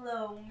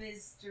 Hello,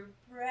 Mr.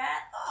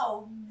 Pratt.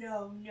 Oh,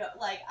 no.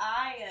 Like,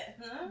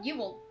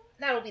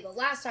 That'll be the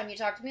last time you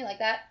talk to me like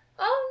that.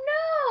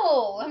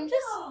 Oh, no. and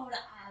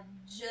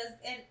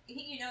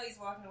he, he's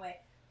walking away.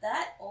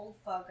 That old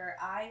fucker,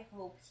 I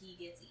hope he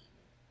gets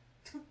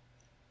eaten.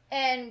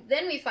 And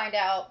then we find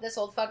out this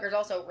old fucker's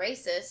also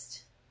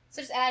racist.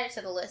 So just add it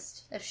to the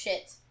list of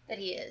shit that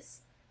he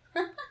is.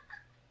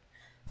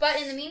 But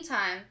in the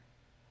meantime,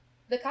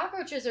 the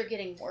cockroaches are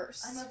getting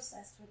worse. I'm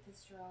obsessed with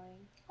this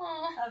drawing.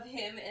 Aww. Of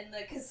him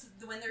because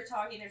when they're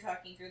talking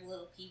through the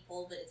little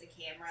peephole, but it's a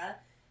camera.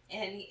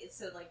 And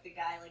so the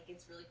guy,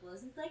 gets really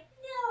close and he's like,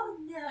 no,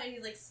 and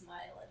he's,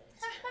 smiling and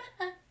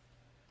shit.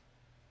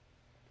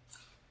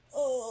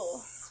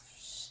 Oh.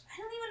 I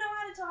don't even know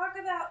how to talk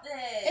about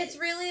this. It's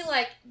really,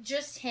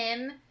 just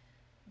him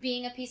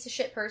being a piece of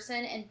shit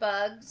person and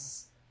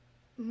bugs.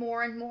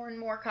 More and more and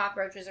more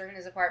cockroaches are in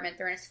his apartment.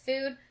 They're in his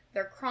food.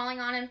 They're crawling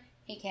on him.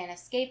 He can't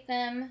escape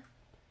them.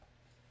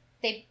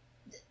 That's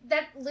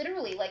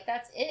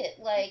it.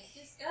 It's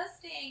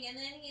disgusting. And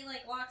then he,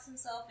 locks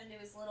himself into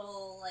his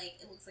little,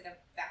 it looks like a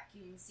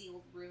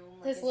vacuum-sealed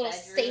room. His little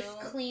bedroom. safe,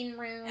 clean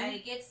room. And he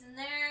gets in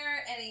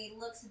there, and he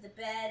looks at the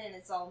bed, and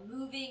it's all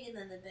moving, and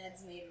then the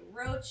bed's made of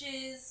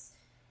roaches.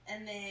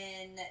 And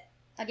then...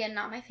 Again,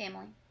 not my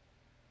family.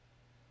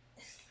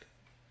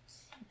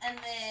 And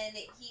then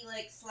he,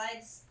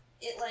 slides...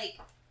 It,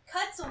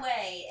 cuts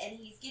away, and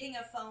he's getting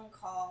a phone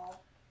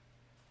call.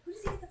 Who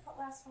does he get the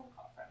last phone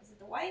call from? Is it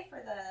the wife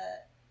or the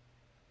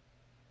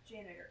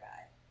janitor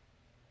guy?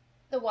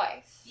 The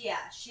wife.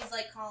 Yeah, she's,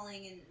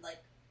 calling and,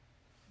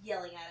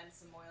 yelling at him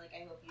some more,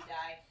 I hope you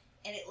die.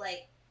 And it,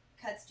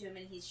 cuts to him,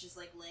 and he's just,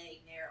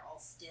 laying there all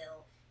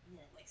still. And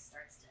then it,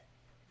 starts to...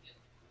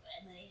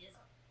 And then he just...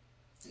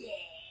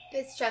 Yeah.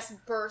 His chest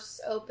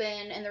bursts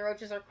open, and the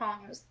roaches are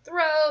crawling in his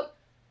throat.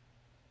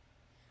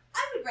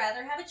 I would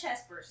rather have a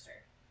chest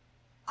burster.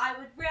 I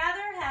would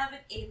rather have an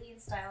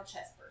alien-style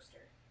chest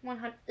burster.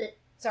 100.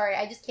 Sorry,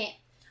 I just can't.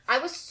 I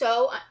was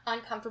so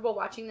uncomfortable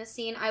watching this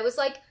scene. I was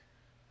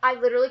I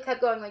literally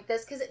kept going like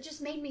this because it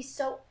just made me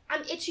so.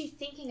 I'm itchy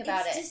thinking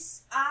about it.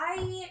 It's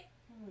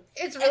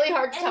really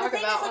hard to talk about. And the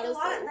thing is, honestly. a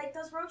lot of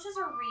those roaches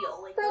are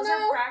real. Those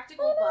are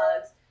practical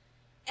bugs.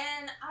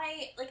 And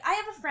I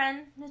have a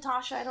friend,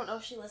 Natasha. I don't know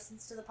if she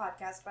listens to the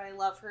podcast, but I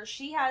love her.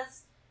 She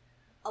has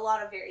a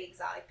lot of very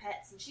exotic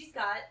pets, and she's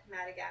got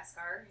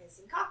Madagascar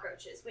hissing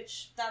cockroaches,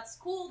 which that's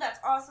cool. That's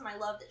awesome. I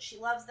love that she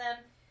loves them.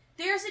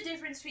 There's a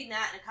difference between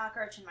that and a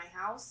cockroach in my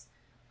house.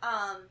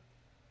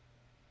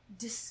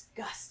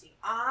 Disgusting.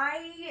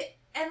 I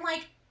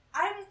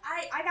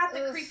got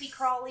the creepy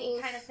crawly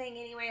kind of thing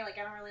anyway.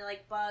 I don't really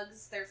like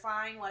bugs. They're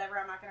fine, whatever.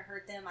 I'm not gonna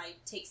hurt them. I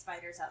take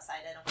spiders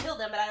outside. I don't kill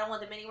them, but I don't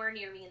want them anywhere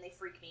near me, and they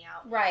freak me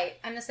out. Right.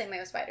 I'm the same way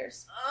with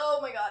spiders. Oh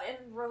my god.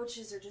 And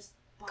roaches are just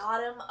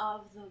bottom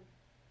of the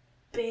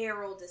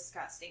barrel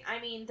disgusting. I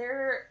mean,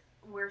 they're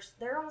worse.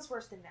 They're almost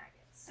worse than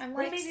maggots.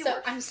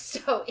 I'm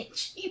so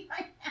itchy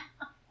right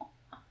now.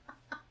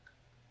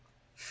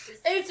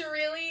 It's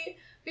really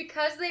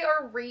because they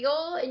are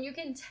real and you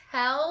can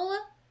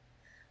tell.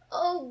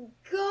 Oh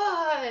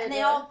god! And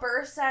they all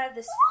burst out of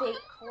this fake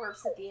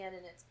corpse at the end,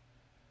 and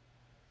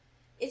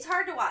it's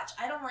hard to watch.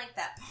 I don't like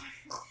that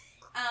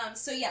part.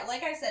 So yeah,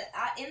 like I said,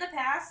 in the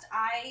past,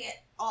 I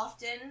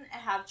often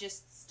have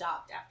just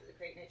stopped after the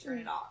crate and I turn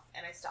it off,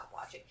 and I stop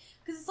watching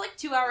because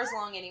it's 2 hours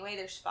long anyway.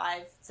 There's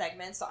 5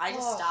 segments, so I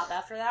just stop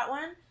after that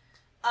one.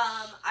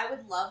 I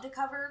would love to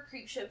cover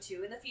Creepshow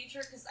 2 in the future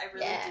because I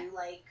really do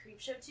like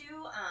Creepshow 2.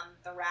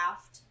 The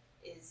raft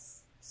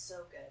is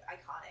so good,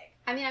 iconic.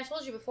 I mean, I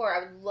told you before, I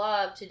would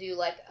love to do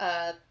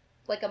a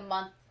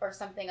month or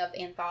something of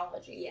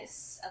anthologies.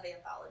 Yes, of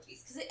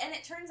anthologies. And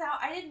it turns out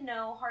I didn't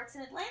know Hearts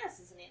in Atlantis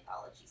is an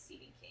anthology,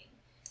 Stephen King.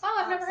 Oh,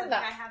 I've never heard of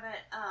that. I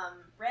haven't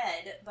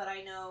read, but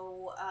I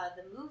know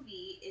the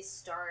movie is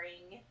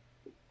starring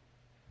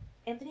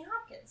Anthony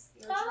Hopkins,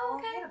 the original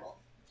Hannibal.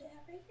 Which I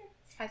have right here.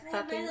 I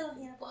fucking love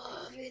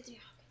Anthony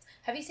Hopkins.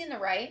 Have you seen The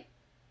Right?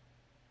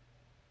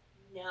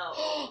 No.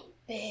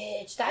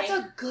 Bitch, that's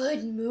a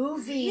good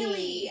movie.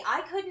 Really?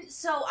 I couldn't...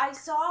 So, I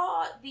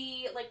saw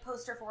the,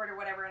 poster for it or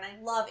whatever, and I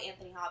love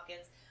Anthony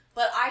Hopkins,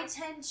 but I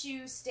tend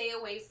to stay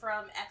away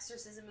from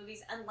exorcism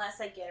movies unless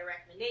I get a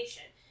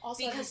recommendation.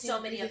 Also, because so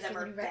many of them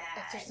are bad.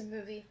 Exorcism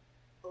movie.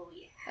 Oh,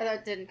 yeah.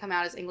 That didn't come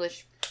out as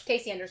English.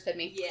 Casey understood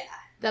me. Yeah.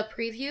 The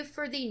preview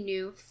for the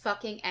new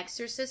fucking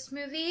Exorcist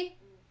movie.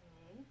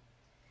 Mm-hmm.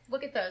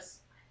 Look at those.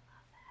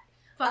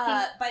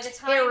 Fucking by the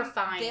time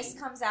terrifying. this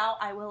comes out,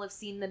 I will have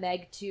seen The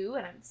Meg 2,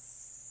 and I'm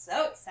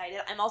so excited.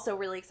 I'm also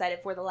really excited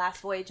for The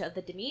Last Voyage of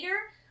the Demeter,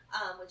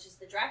 which is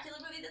the Dracula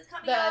movie that's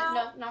coming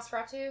out.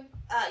 Nosferatu?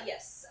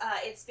 Yes.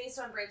 It's based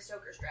on Bram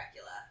Stoker's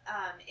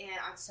Dracula. And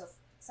I'm so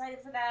excited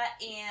for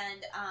that.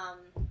 And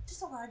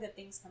just a lot of good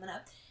things coming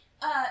up.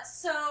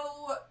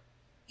 So,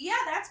 yeah,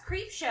 that's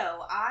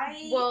Creepshow.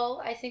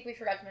 I think we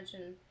forgot to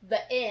mention the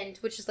end,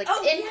 which is like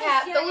the end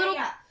cap,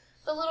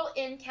 the little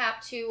end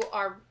cap to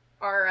our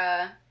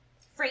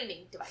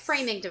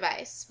framing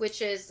device,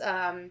 which is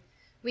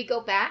we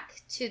go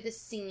back to the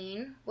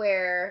scene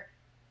where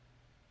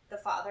the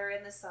father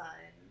and the son,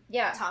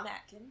 Tom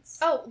Atkins.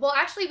 Oh, well,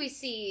 actually, we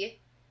see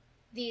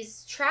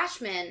these trash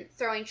men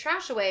throwing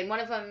trash away, and one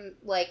of them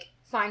like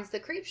finds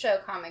the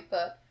Creepshow comic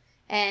book,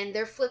 and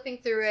they're flipping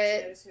through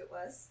it. She knows who it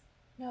was.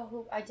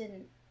 No, I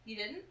didn't. You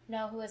didn't?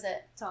 No, who is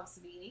it? Tom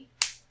Savini.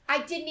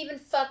 I didn't even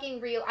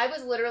fucking I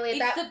was literally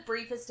at the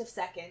briefest of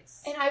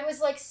seconds, and I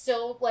was like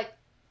still like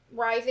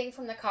writhing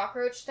from the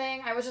cockroach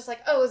thing. I was just like,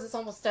 oh, is this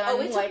almost done?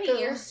 Oh, it took me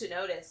years to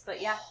notice, but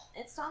yeah,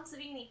 it's Tom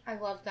Savini. I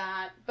love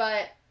that.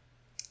 But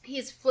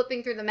he's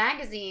flipping through the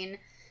magazine,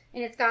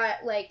 and it's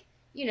got like,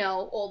 you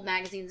know, old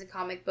magazines and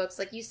comic books.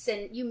 Like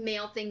you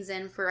mail things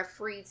in for a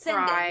free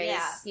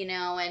prize, you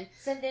know, and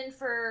send in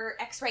for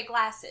X-ray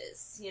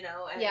glasses, you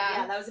know. And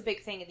yeah, that was a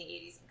big thing in the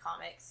 80s in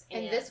comics.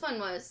 And this one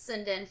was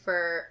send in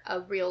for a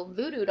real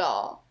voodoo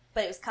doll,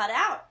 but it was cut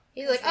out.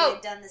 He's like, oh,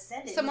 done the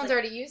send-in. Someone's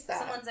already used that.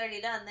 Someone's already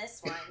done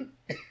this one.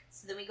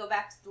 So then we go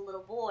back to the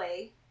little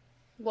boy.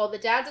 Well, the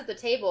dad's at the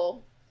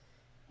table,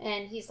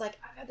 and he's like,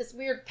 I've got this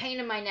weird pain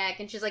in my neck.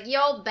 And she's like,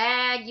 yo,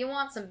 bag, you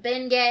want some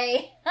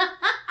Bengay? I'm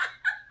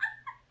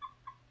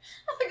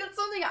like, that's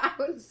something I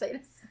wouldn't say to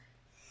someone.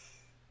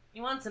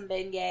 You want some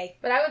Bengay.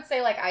 But I would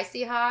say, like,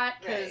 Icy Hot,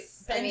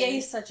 because... Right. Bengay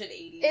is such an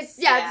 80s. It's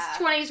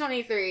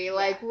 2023. Yeah.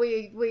 Like,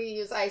 we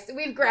use Icy.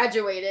 We've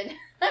graduated.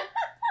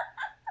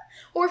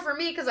 Or for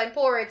me, because I'm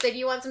poor, it's like,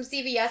 you want some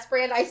CVS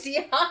brand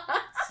Icy Hot?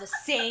 It's the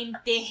same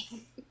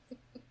thing.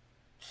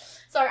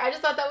 Sorry, I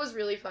just thought that was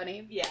really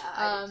funny. Yeah,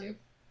 I do too.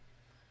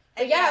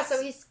 But yeah,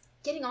 so he's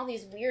getting all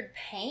these weird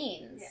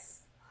pains.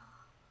 Yes.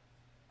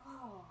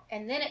 Oh.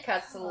 And then it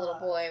cuts to the little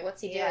boy.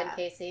 What's he doing,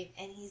 Casey?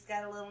 And he's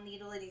got a little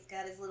needle and he's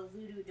got his little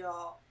voodoo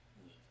doll.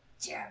 And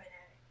he's jabbing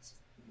at it.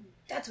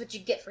 That's what you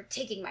get for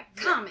taking my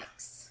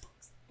comics.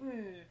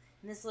 And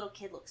this little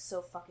kid looks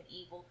so fucking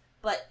evil.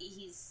 But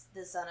he's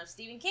the son of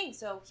Stephen King,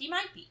 so he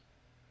might be.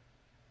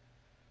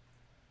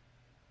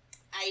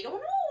 I don't know.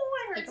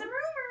 I heard some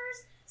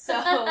rumors. So,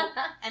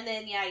 and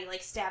then, he,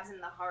 like, stabs him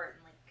in the heart,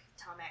 and, like,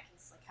 Tom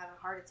Atkins is, like, having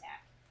a heart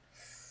attack.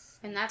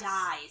 And that's...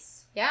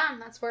 dies. Yeah,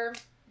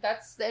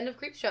 that's the end of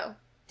Creepshow.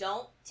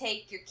 Don't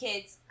take your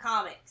kids'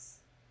 comics.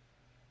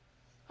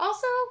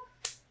 Also,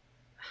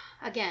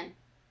 again,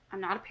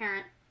 I'm not a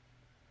parent.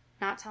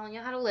 Not telling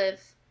you how to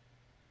live.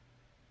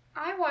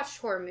 I watched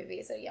horror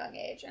movies at a young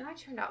age, and I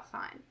turned out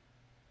fine.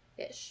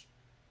 Ish.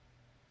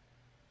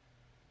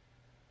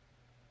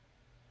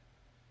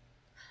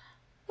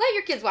 Let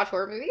your kids watch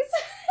horror movies.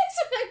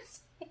 That's what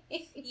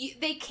I'm saying.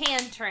 They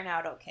can turn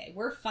out okay.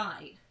 We're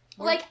fine.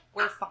 We're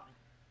fine.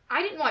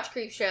 I didn't watch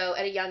Creepshow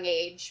at a young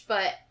age,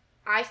 but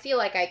I feel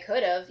like I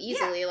could have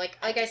easily. Yeah. Like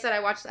I said,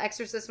 I watched The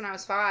Exorcist when I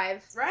was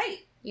 5. Right.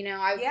 You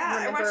know, I remember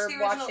I watched the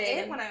original watching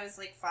It when I was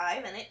like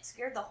 5, and it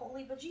scared the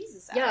holy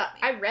bejesus out of me. Yeah,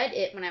 I read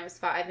It when I was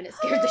 5, and it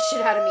scared the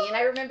shit out of me. And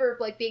I remember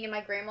like being in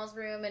my grandma's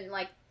room, and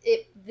like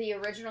the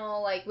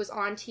original like was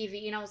on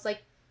TV, and I was like,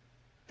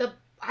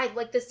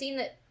 the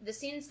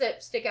scenes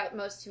that stick out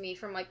most to me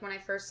from like when I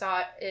first saw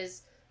it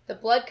is the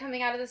blood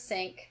coming out of the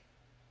sink,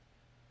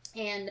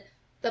 and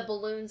the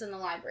balloons in the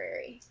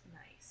library.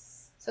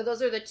 Nice. So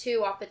those are the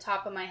two off the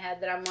top of my head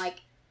that I'm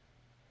like,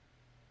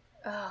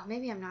 oh,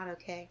 maybe I'm not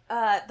okay.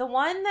 The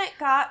one that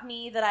got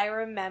me that I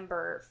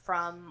remember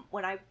from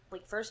when I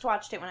like first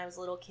watched it when I was a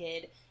little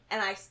kid, and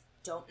I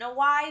don't know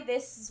why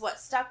this is what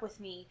stuck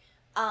with me,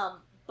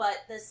 but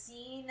the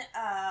scene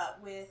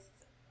with,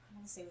 I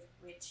want to say with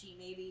Richie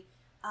maybe,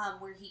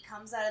 where he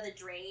comes out of the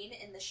drain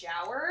in the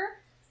shower.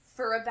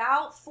 For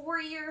about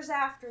 4 years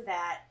after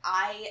that,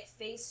 I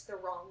faced the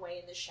wrong way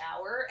in the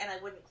shower, and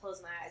I wouldn't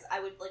close my eyes. I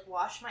would like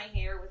wash my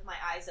hair with my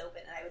eyes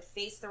open, and I would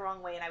face the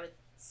wrong way, and I would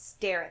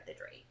stare at the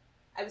drain.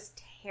 I was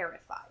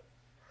terrified.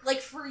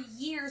 Like, for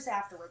years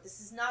afterward. This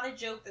is not a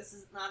joke. This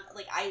is not,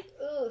 like, I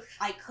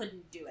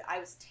couldn't do it. I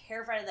was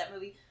terrified of that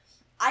movie.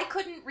 I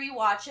couldn't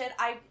rewatch it.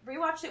 I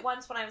rewatched it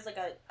once when I was, like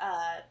a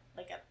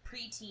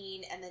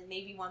preteen, and then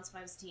maybe once when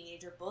I was a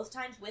teenager. Both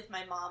times with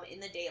my mom in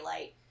the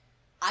daylight.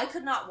 I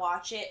could not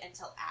watch it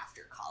until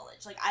after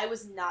college. Like, I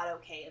was not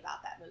okay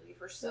about that movie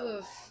for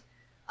so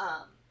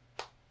long.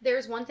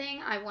 There's one thing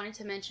I wanted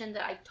to mention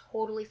that I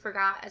totally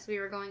forgot as we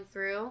were going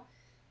through,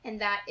 and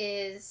that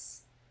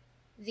is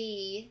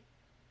the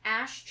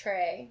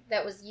ashtray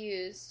that was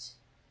used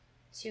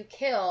to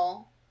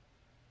kill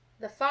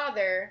the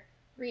father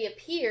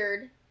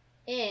reappeared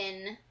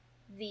in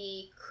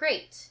the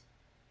crate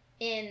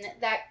in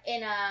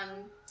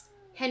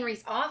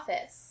Henry's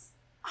office.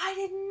 I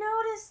didn't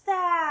notice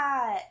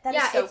that. That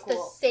is so cool.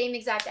 It's the same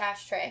exact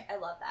ashtray. I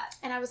love that.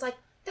 And I was like,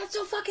 that's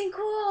so fucking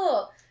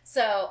cool.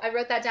 So I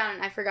wrote that down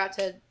and I forgot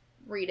to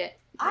read it.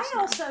 I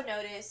also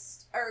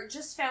noticed, or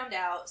just found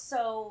out,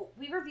 so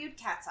we reviewed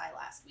Cat's Eye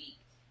last week.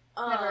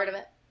 Never heard of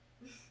it.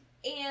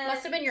 And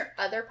must have been your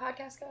other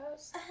podcast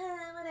co-host.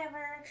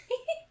 Whatever.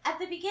 At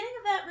the beginning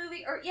of that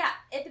movie,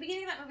 at the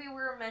beginning of that movie, we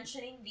were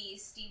mentioning the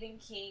Stephen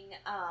King,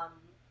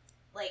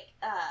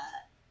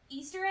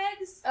 Easter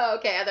eggs. Oh,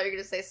 okay. I thought you were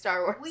going to say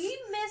Star Wars. We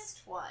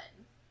missed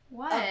one.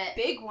 What? A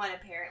big one,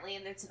 apparently,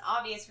 and there's an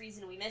obvious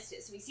reason we missed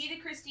it. So we see the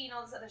Christine,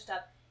 all this other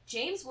stuff.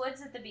 James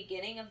Woods, at the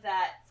beginning of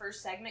that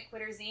first segment,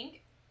 Quitters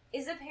Inc.,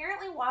 is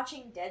apparently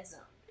watching Dead Zone.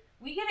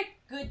 We get a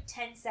good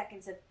 10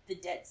 seconds of the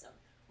Dead Zone,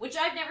 which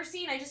I've never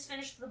seen. I just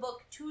finished the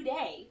book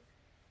today.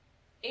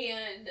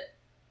 And,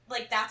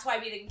 that's why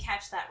we didn't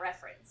catch that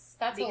reference.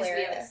 That's because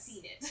hilarious. we haven't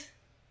seen it.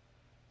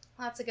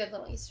 Lots of good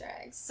little Easter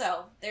eggs.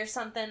 So, there's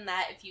something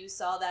that if you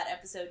saw that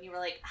episode and you were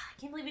like, I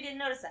can't believe we didn't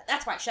notice that.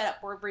 That's why. Shut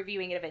up. We're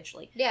reviewing it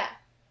eventually. Yeah.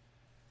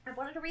 I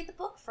wanted to read the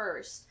book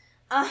first.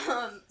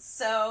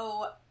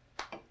 So...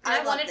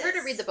 I wanted her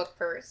to read the book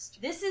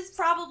first. This is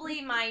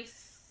probably my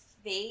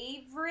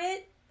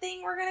favorite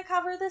thing we're going to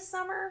cover this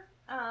summer.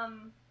 Of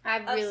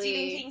Stephen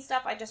King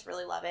stuff. I just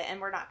really love it,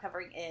 and we're not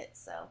covering it,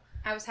 so...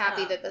 I was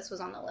happy that this was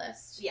on the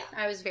list. Yeah.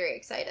 I was very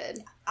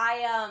excited.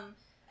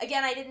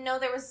 Again, I didn't know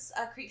there was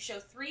a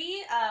Creepshow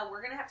 3.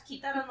 We're going to have to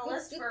keep that on the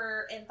list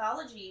for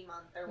Anthology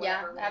Month or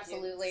whatever. Yeah,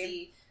 absolutely.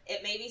 See,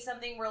 it may be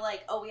something we're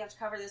like, we have to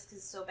cover this because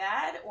it's so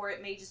bad, or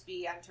it may just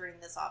be, I'm turning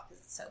this off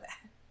because it's so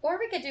bad. Or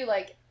we could do,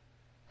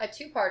 a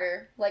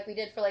two-parter, like we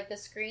did for, the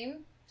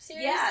Scream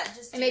series. Yeah,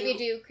 and maybe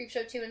do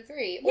Creepshow 2 and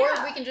 3.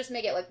 Yeah. Or we can just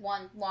make it,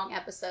 one long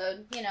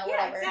episode, Yeah,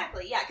 whatever.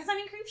 Exactly. Yeah, because,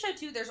 Creepshow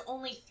 2, there's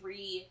only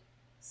 3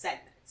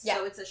 segments. Yeah.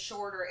 So it's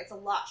a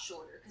lot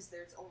shorter, because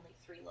there's only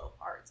 3 little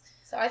parts.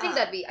 So I think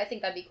that'd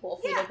be cool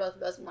if we did both of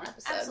those in one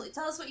episode. Absolutely.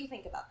 Tell us what you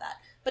think about that.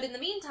 But in the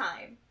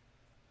meantime,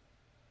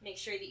 make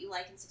sure that you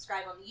like and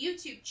subscribe on the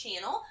YouTube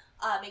channel.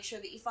 Make sure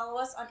that you follow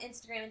us on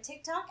Instagram and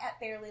TikTok at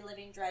Barely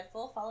Living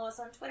Dreadful. Follow us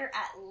on Twitter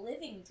at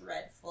Living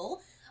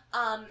Dreadful.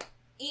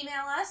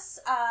 Email us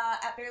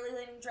at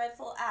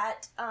barelylivingdreadful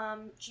at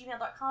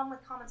gmail.com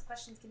with comments,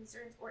 questions,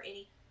 concerns, or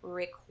any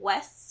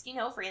requests,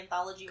 for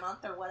Anthology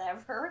Month or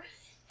whatever.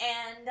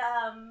 And,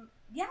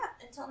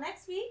 until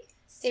next week,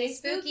 Stay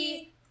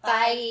spooky.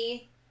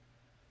 Bye.